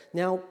faith.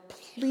 Now,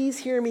 please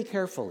hear me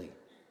carefully.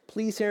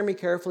 Please hear me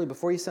carefully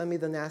before you send me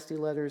the nasty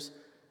letters.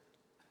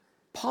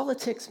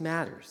 Politics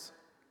matters.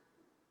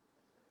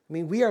 I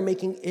mean, we are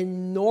making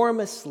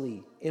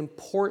enormously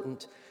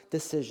important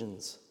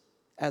decisions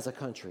as a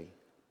country.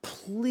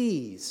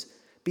 Please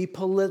be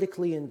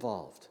politically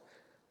involved.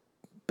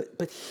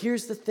 But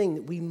here's the thing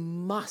that we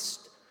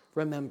must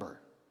remember.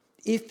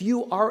 If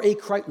you are a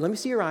Christ, let me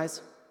see your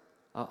eyes.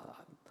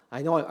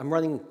 I know I'm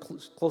running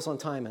close on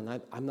time,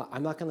 and I'm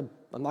not going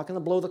to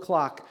blow the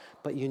clock,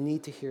 but you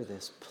need to hear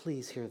this.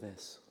 Please hear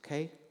this,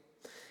 okay?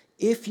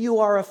 If you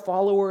are a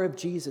follower of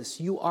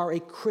Jesus, you are a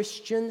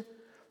Christian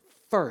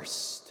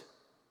first.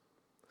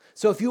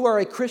 So if you are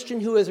a Christian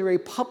who is a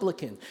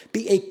Republican,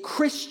 be a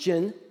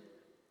Christian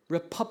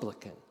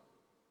Republican.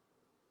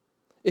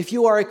 If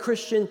you are a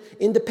Christian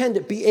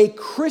independent, be a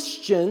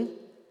Christian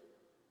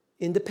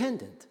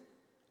independent.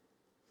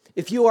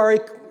 If you are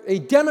a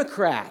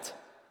Democrat,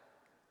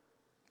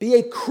 be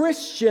a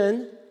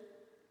Christian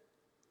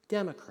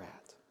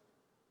Democrat.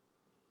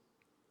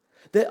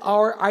 That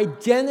our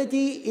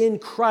identity in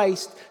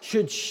Christ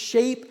should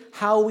shape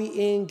how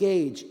we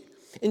engage.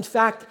 In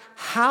fact,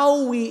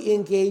 how we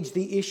engage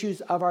the issues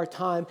of our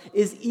time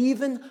is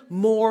even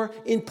more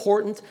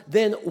important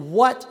than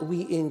what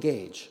we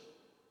engage.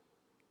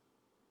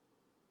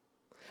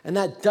 And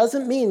that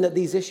doesn't mean that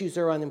these issues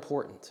are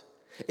unimportant.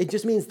 It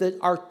just means that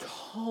our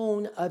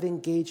tone of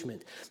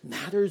engagement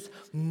matters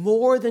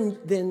more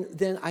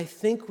than I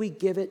think we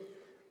give it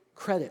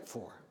credit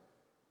for.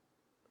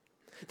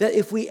 That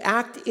if we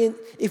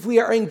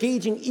are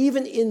engaging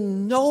even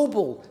in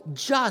noble,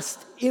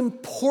 just,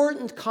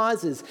 important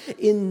causes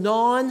in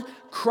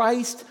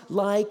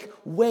non-Christ-like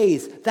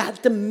ways,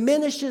 that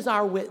diminishes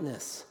our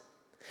witness.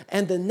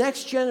 And the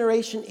next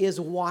generation is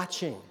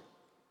watching.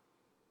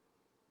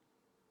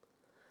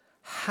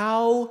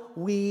 How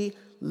we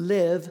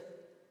live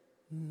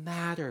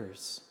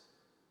matters.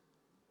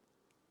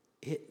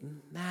 It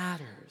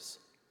matters.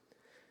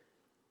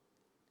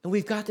 And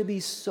we've got to be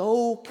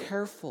so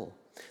careful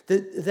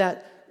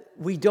that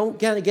we don't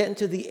get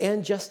into the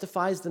end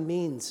justifies the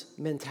means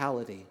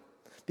mentality.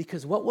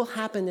 Because what will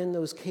happen in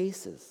those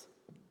cases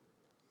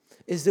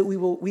is that we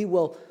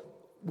will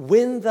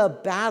win the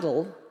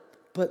battle,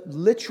 but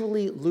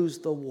literally lose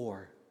the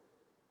war.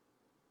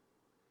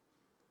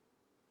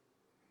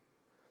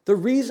 The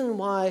reason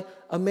why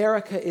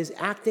America is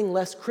acting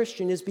less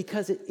Christian is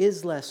because it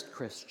is less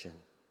Christian.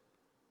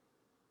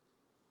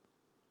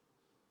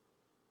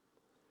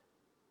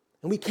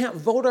 And we can't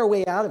vote our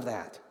way out of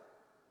that.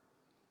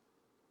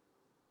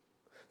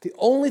 The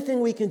only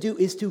thing we can do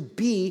is to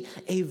be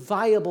a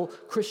viable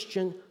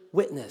Christian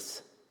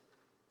witness.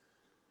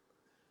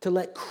 To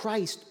let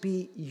Christ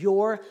be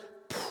your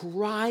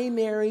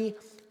primary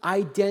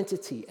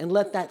identity and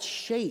let that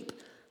shape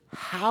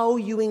how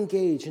you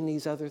engage in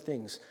these other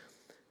things.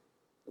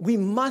 We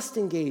must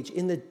engage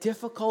in the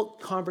difficult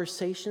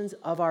conversations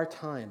of our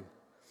time.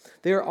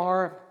 There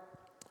are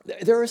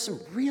There are some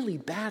really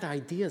bad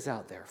ideas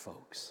out there,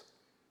 folks.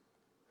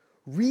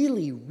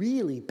 Really,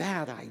 really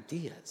bad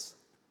ideas.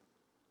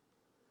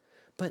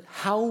 But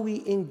how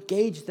we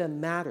engage them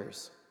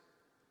matters.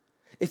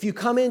 If you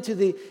come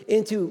into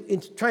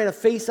trying to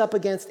face up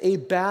against a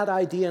bad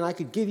idea, and I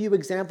could give you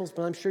examples,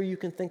 but I'm sure you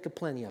can think of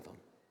plenty of them.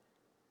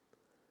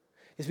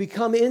 As we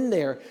come in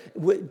there,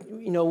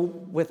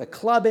 with a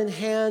club in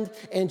hand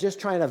and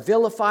just trying to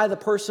vilify the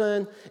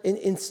person,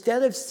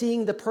 instead of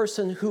seeing the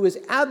person who is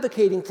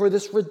advocating for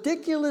this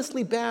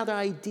ridiculously bad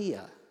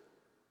idea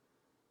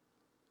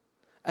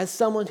as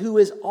someone who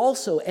is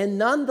also, and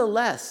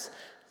nonetheless,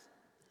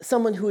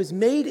 someone who is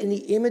made in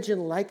the image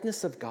and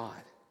likeness of God.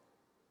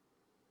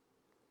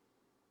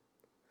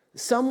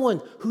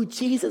 Someone who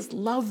Jesus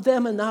loved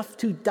them enough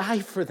to die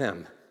for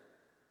them.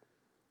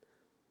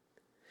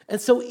 And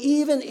so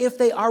even if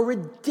they are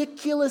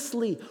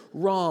ridiculously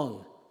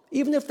wrong,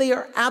 even if they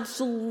are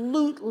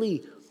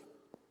absolutely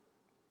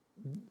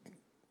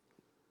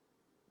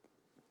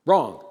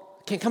wrong,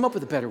 I can't come up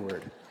with a better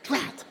word.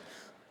 Drat.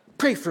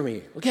 Pray for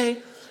me,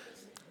 okay?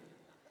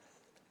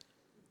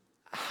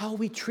 How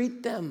we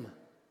treat them,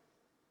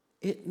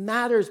 it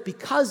matters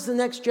because the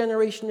next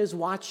generation is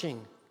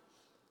watching.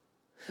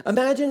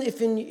 Imagine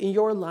if in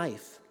your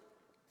life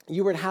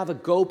you were to have a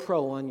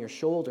GoPro on your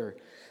shoulder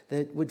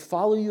that would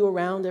follow you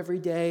around every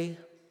day.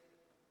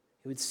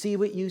 It would see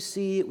what you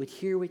see. It would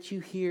hear what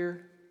you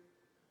hear.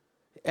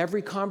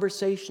 Every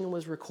conversation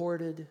was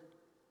recorded.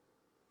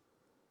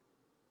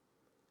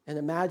 And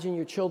imagine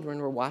your children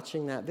were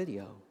watching that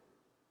video.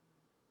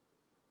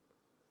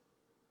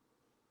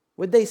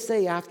 Would they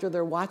say after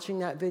they're watching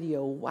that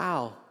video,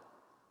 wow,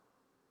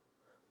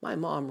 my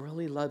mom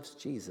really loves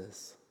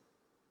Jesus.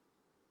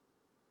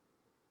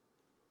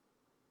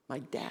 My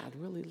dad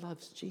really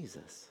loves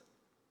Jesus.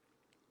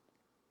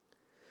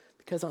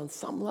 Because on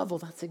some level,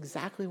 that's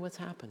exactly what's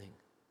happening.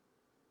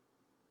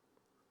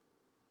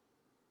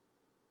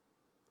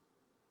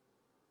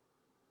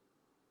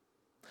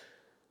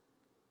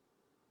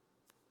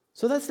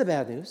 So that's the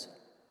bad news.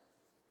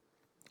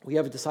 We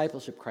have a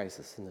discipleship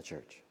crisis in the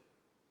church.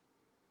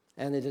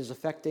 And it is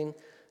affecting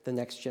the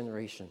next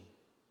generation.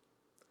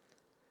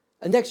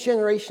 A next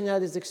generation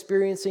that is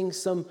experiencing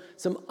some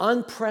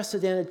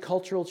unprecedented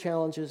cultural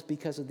challenges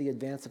because of the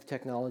advance of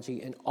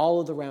technology and all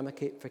of the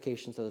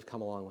ramifications that have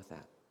come along with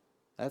that.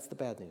 That's the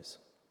bad news.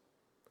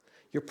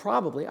 You're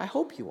probably, I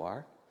hope you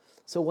are,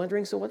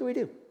 wondering, so what do we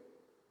do?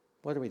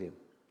 What do we do?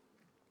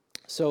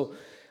 So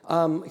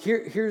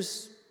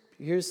here's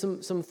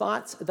some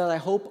thoughts that I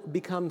hope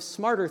become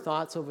smarter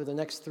thoughts over the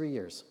next 3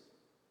 years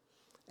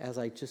as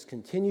I just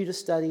continue to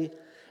study.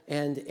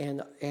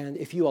 And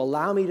if you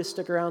allow me to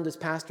stick around as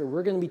pastor,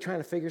 we're going to be trying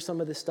to figure some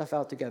of this stuff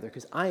out together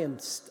because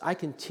I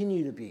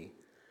continue to be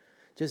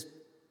just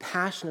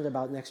passionate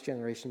about next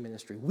generation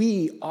ministry.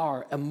 We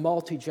are a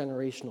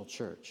multi-generational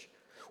church.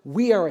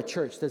 We are a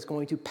church that's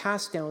going to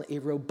pass down a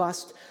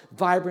robust,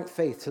 vibrant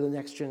faith to the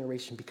next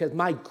generation because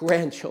my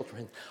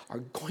grandchildren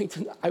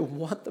I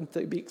want them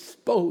to be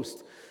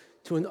exposed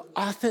to an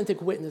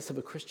authentic witness of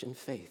a Christian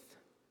faith.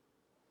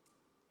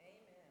 Amen.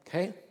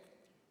 Okay?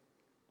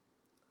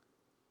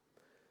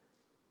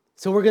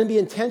 So we're going to be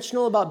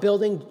intentional about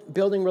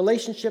building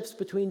relationships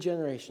between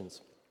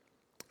generations.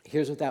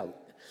 Here's what that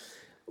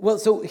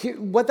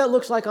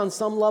looks like on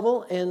some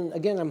level, and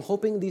again, I'm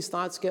hoping these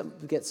thoughts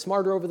get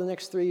smarter over the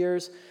next 3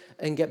 years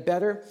and get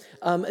better.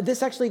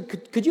 This actually,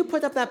 could you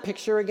put up that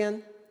picture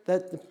again,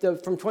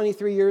 from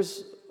 23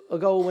 years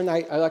ago when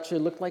I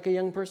actually looked like a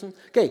young person?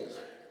 Okay.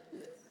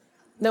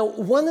 Now,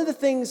 one of the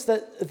things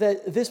that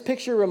this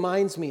picture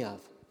reminds me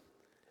of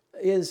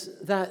is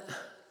that,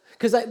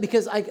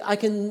 because I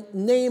can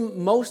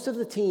name most of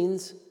the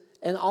teens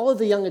and all of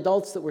the young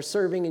adults that were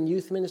serving in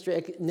youth ministry,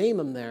 I can name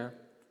them there.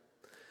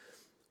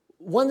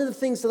 One of the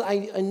things that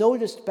I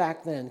noticed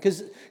back then,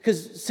 because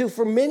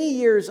for many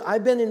years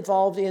I've been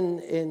involved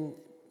in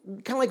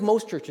kind of like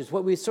most churches,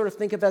 what we sort of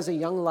think of as a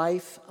young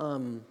life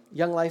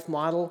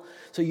model.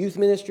 So youth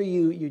ministry,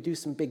 you do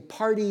some big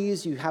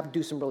parties, you have to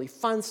do some really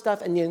fun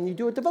stuff, and then you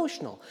do a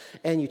devotional,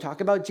 and you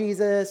talk about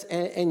Jesus,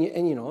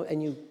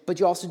 but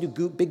you also do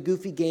big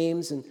goofy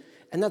games, and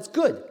that's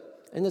good,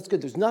 and that's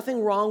good. There's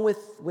nothing wrong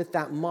with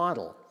that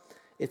model.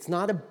 It's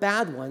not a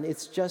bad one.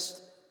 It's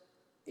just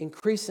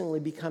increasingly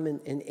become an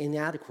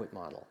inadequate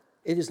model.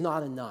 It is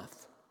not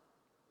enough.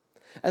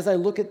 As I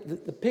look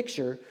at the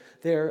picture,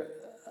 there's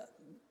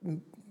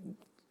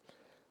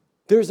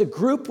a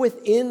group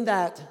within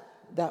that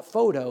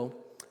photo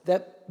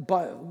that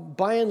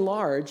by and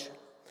large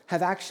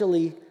have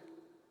actually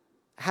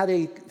had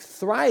a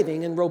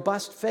thriving and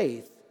robust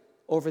faith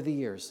over the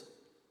years.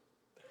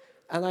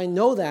 And I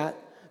know that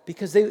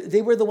because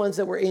they were the ones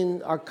that were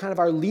in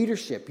our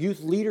leadership,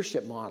 youth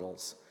leadership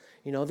models.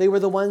 They were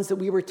the ones that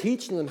we were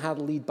teaching them how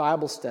to lead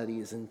Bible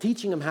studies and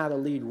teaching them how to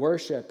lead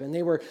worship, and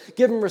they were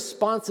given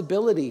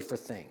responsibility for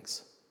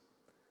things.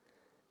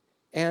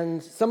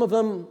 And some of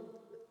them,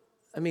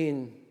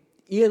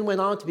 Ian went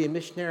on to be a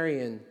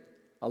missionary in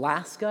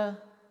Alaska.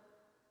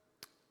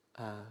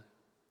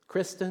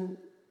 Kristen,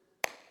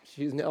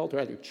 She's an elder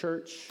at her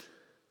church.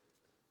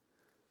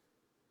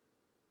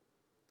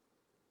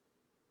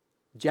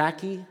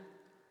 Jackie,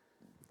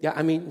 yeah,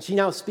 I mean, she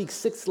now speaks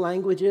 6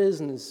 languages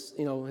and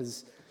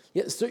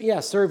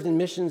served in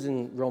missions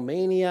in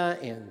Romania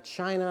and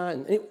China.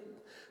 And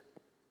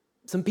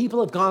some people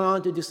have gone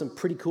on to do some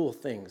pretty cool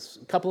things.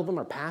 A couple of them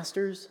are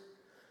pastors.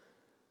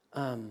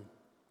 When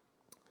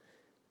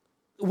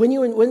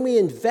we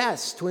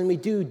invest, when we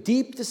do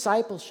deep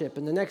discipleship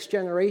in the next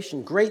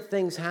generation, great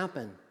things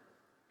happen.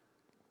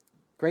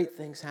 Great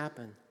things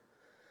happen.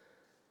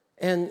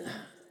 And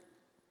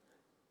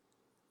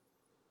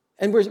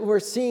we're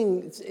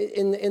seeing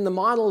in the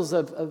models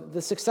of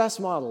the success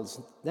models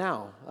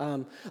now,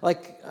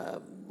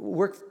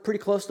 work pretty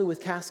closely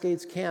with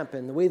Cascades Camp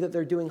and the way that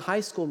they're doing high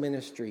school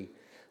ministry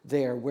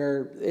there,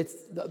 where it's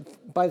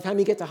by the time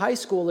you get to high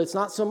school, it's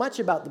not so much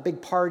about the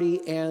big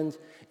party and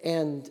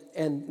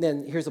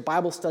then here's a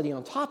Bible study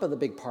on top of the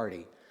big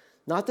party.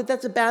 Not that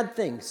that's a bad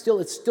thing.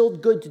 It's still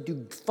good to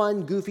do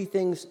fun, goofy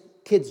things.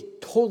 Kids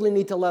totally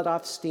need to let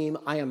off steam.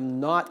 I am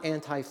not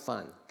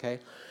anti-fun, okay?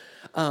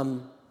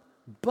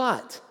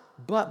 But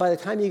by the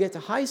time you get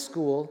to high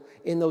school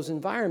in those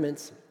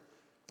environments,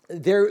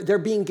 they're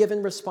being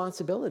given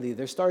responsibility.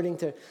 They're starting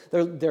to,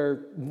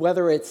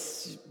 whether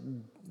it's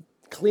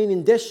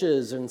cleaning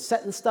dishes and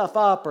setting stuff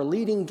up or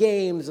leading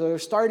games, they're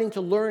starting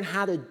to learn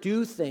how to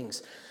do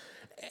things.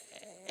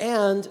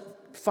 And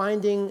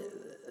finding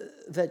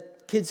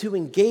that kids who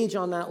engage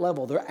on that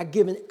level, they're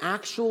given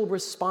actual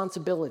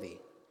responsibility.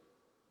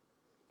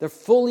 They're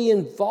fully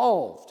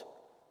involved.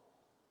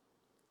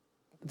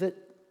 That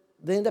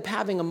they end up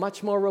having a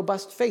much more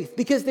robust faith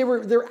because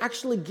they're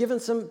actually given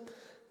some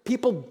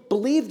people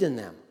believed in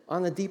them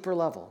on a deeper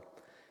level.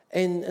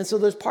 And so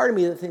there's part of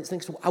me that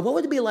thinks, what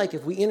would it be like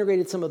if we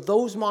integrated some of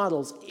those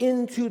models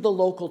into the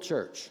local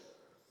church?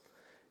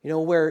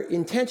 Where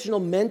intentional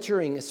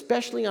mentoring,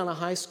 especially on a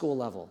high school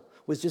level,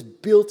 was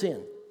just built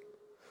in.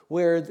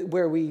 Where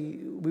we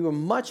were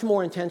much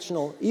more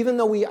intentional, even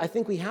though I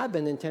think we have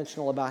been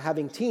intentional about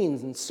having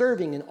teens and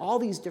serving in all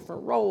these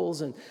different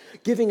roles and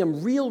giving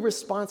them real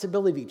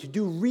responsibility to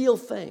do real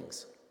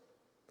things.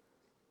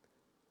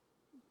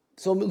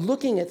 So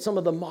looking at some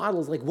of the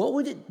models, like what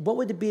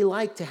would it be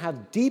like to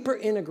have deeper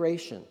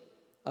integration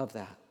of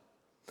that?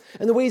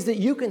 And the ways that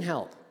you can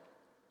help,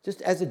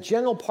 just as a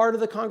general part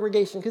of the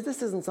congregation, because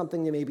this isn't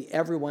something that maybe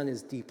everyone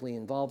is deeply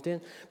involved in,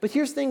 but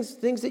here's things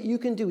that you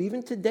can do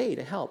even today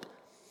to help.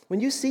 When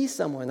you see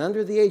someone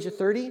under the age of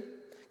 30,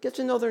 get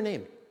to know their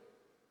name.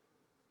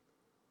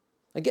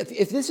 Like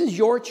if this is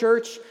your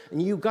church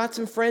and you've got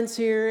some friends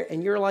here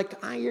and you're like,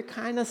 you're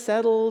kind of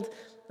settled,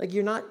 like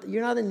you're not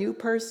a new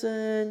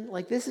person,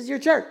 like this is your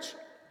church.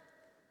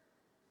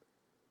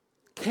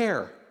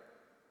 Care.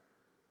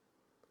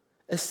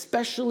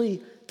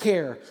 Especially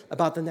care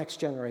about the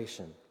next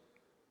generation.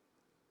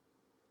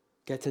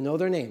 Get to know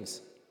their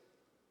names.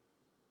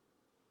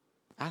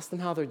 Ask them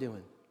how they're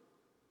doing.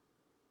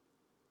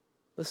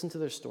 Listen to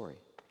their story.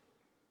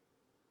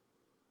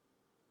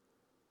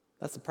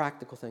 That's the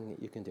practical thing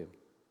that you can do.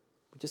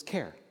 Just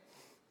care.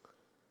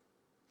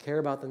 Care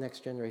about the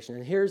next generation.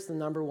 And here's the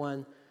number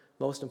one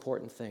most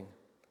important thing.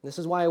 This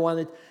is why I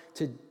wanted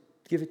to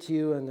give it to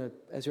you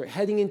as you're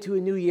heading into a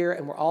new year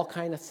and we're all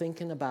kind of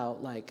thinking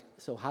about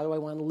so how do I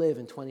want to live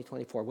in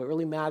 2024? What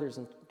really matters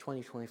in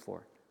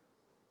 2024?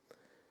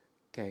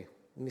 Okay,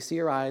 let me see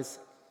your eyes.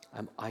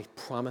 I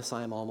promise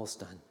I'm almost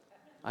done.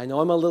 I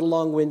know I'm a little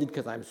long-winded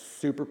because I'm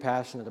super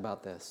passionate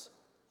about this.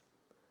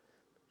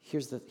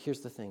 Here's the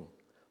thing.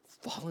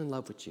 Fall in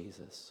love with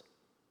Jesus.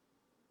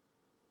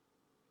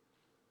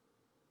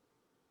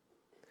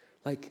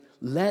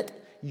 Let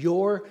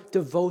your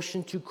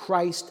devotion to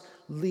Christ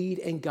lead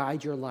and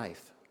guide your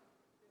life.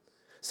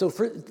 So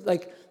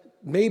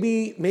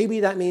maybe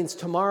that means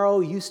tomorrow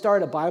you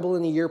start a Bible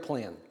in a year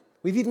plan.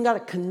 We've even got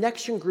a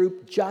connection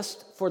group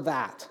just for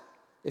that,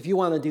 if you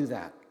want to do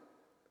that.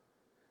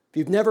 If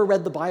you've never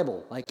read the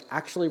Bible,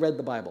 actually read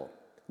the Bible,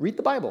 read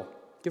the Bible.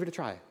 Give it a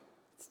try.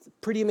 It's a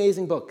pretty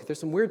amazing book. There's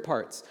some weird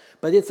parts,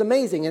 but it's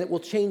amazing and it will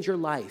change your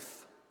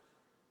life.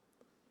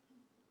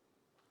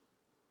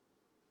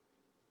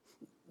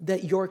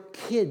 That your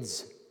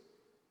kids,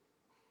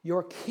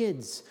 your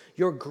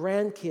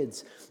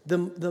grandkids,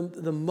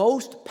 the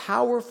most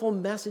powerful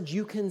message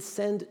you can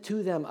send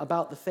to them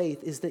about the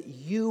faith is that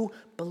you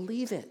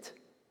believe it.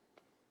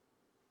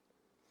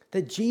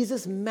 That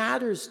Jesus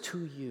matters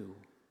to you.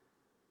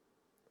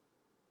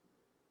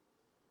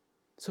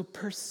 So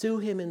pursue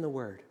him in the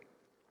Word.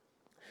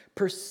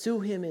 Pursue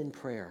him in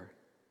prayer.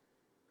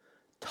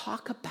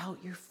 Talk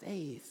about your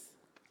faith.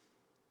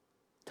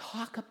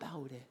 Talk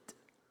about it.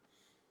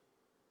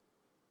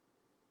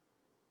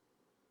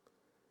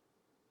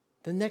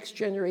 The next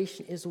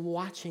generation is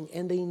watching,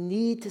 and they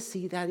need to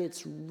see that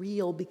it's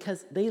real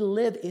because they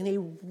live in a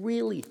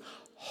really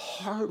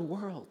hard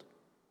world.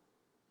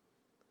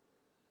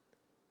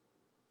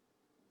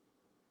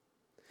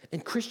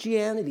 And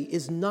Christianity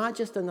is not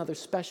just another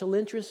special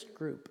interest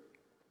group.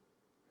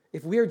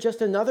 if we are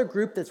just another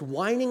group that's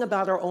whining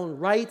about our own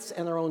rights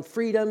and our own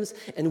freedoms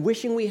and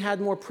wishing we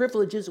had more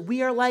privileges,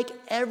 we are like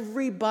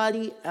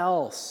everybody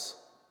else.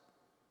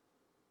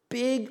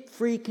 Big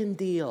freaking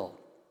deal.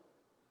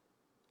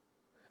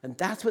 And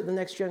that's what the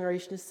next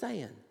generation is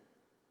saying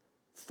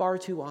far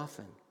too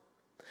often.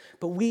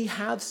 But we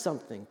have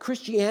something.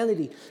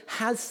 Christianity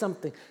has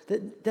something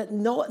that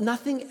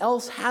nothing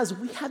else has.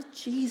 We have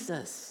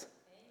Jesus.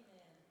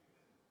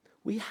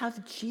 We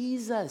have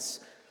Jesus.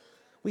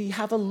 We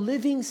have a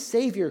living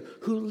Savior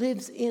who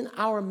lives in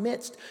our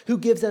midst, who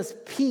gives us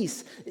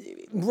peace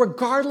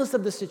regardless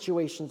of the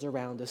situations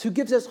around us, who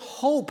gives us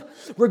hope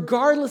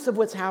regardless of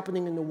what's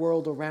happening in the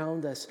world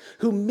around us,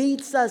 who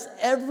meets us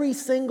every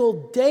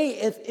single day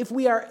if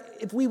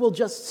we will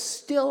just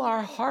still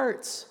our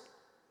hearts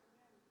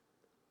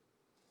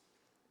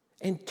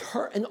and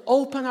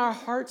open our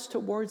hearts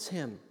towards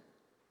him.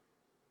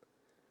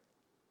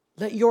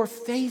 Let your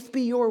faith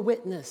be your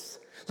witness.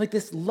 Like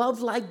this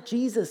love like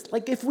Jesus.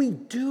 Like if we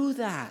do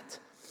that,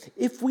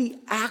 if we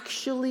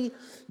actually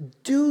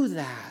do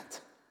that,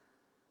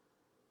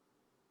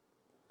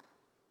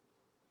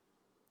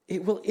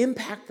 it will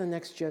impact the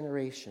next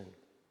generation.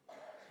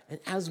 And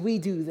as we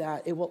do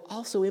that, it will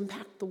also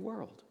impact the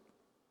world.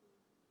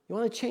 You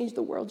want to change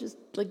the world? Just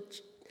like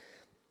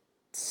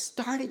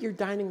start at your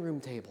dining room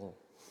table.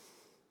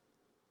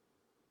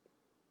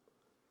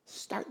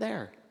 Start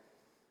there.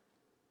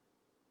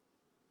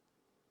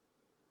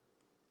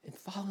 And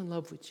fall in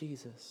love with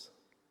Jesus.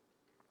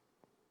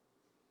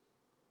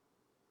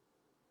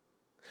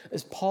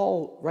 As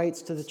Paul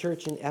writes to the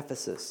church in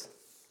Ephesus,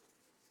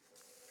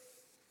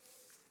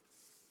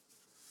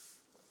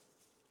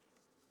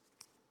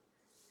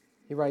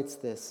 he writes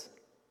this: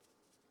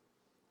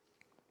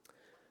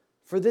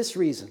 "For this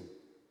reason,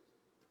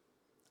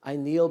 I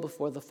kneel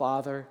before the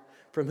Father,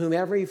 from whom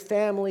every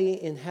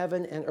family in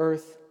heaven and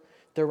earth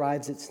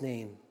derives its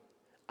name.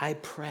 I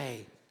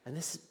pray," and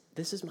this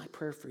is my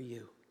prayer for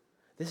you.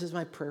 This is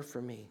my prayer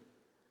for me.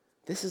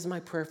 This is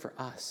my prayer for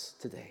us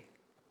today.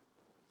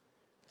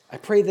 I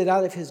pray that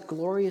out of his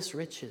glorious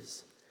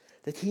riches,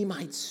 that he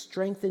might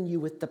strengthen you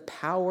with the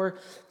power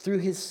through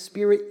his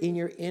Spirit in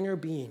your inner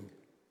being,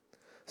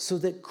 so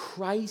that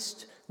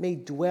Christ may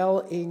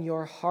dwell in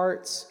your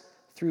hearts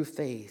through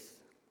faith.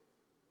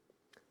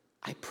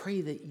 I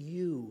pray that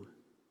you,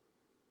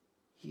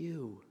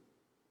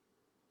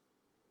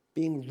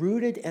 being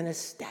rooted and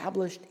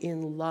established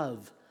in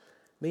love,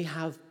 may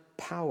have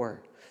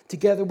power,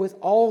 together with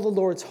all the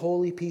Lord's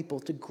holy people,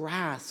 to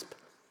grasp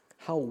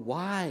how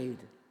wide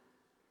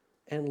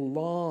and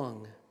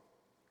long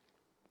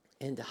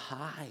and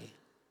high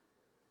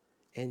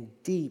and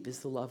deep is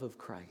the love of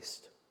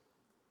Christ.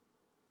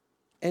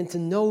 And to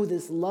know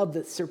this love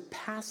that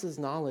surpasses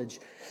knowledge,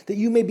 that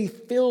you may be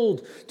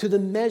filled to the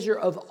measure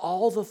of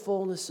all the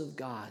fullness of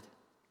God.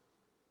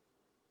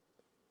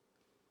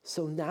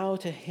 So now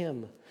to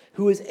him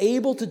who is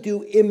able to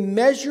do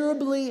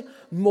immeasurably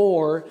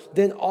more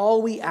than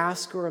all we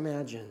ask or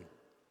imagine,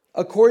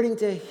 according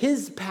to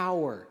his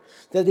power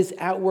that is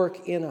at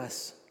work in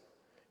us,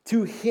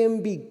 to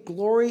him be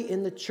glory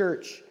in the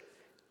church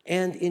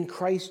and in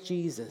Christ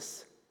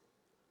Jesus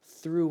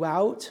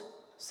throughout,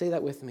 say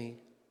that with me,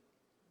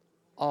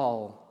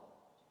 all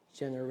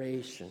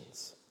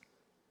generations,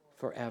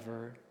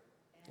 forever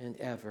and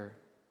ever.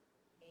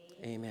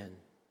 Amen.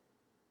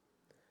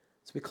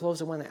 As we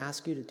close, I want to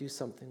ask you to do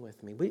something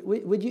with me.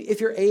 Would you, if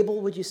you're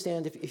able, would you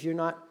stand? If you're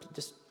not,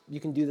 just you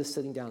can do this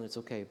sitting down. It's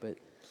okay. But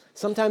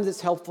sometimes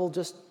it's helpful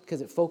just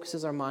because it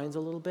focuses our minds a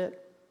little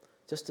bit,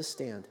 just to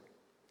stand.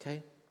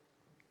 Okay?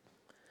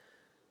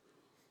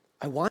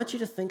 I want you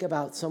to think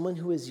about someone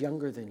who is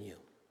younger than you,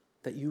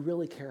 that you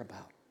really care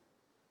about.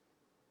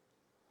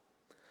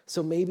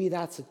 So maybe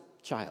that's a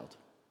child.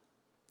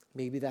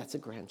 Maybe that's a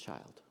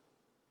grandchild.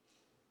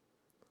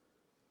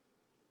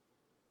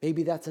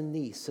 Maybe that's a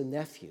niece, a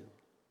nephew.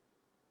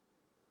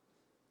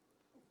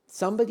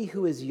 Somebody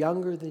who is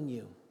younger than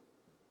you.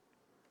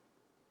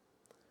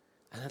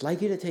 And I'd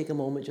like you to take a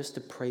moment just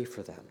to pray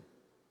for them.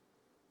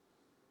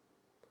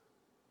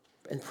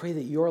 And pray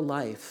that your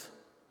life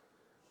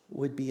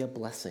would be a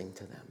blessing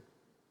to them.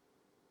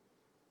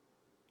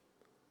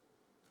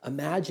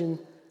 Imagine,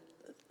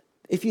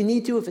 if you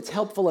need to, if it's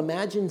helpful,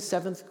 imagine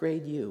 7th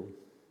grade you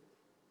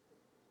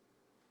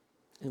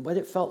and what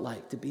it felt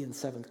like to be in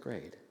 7th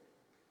grade.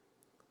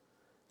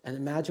 And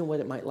imagine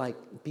what it might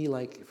be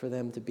like for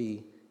them to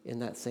be in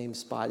that same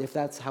spot, if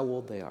that's how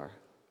old they are.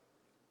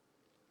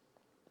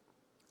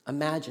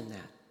 Imagine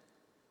that.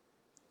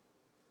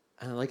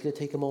 And I'd like you to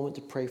take a moment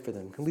to pray for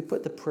them. Can we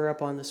put the prayer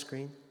up on the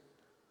screen?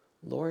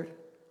 Lord,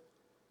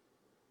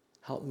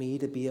 help me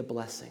to be a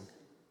blessing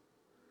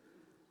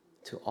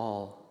to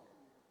all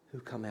who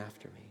come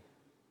after me.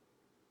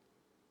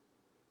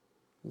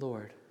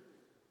 Lord,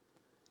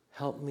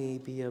 help me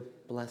be a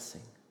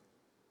blessing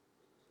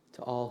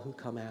to all who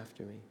come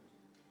after me.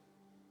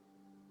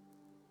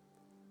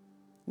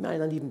 You might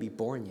not even be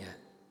born yet.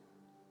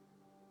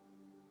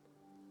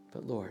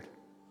 But Lord,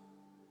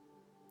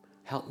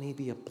 help me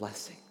be a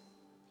blessing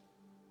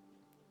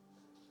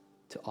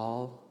to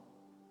all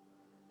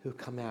who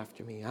come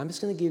after me. I'm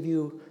just going to give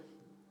you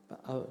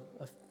a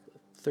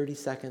 30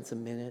 seconds, a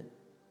minute,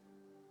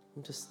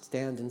 and just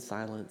stand in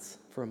silence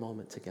for a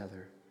moment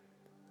together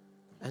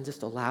and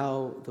just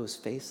allow those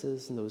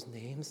faces and those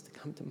names to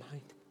come to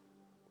mind.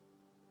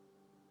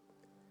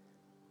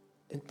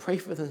 And pray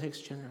for the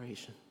next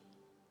generation.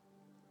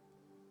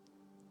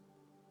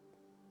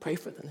 Pray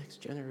for the next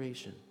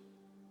generation.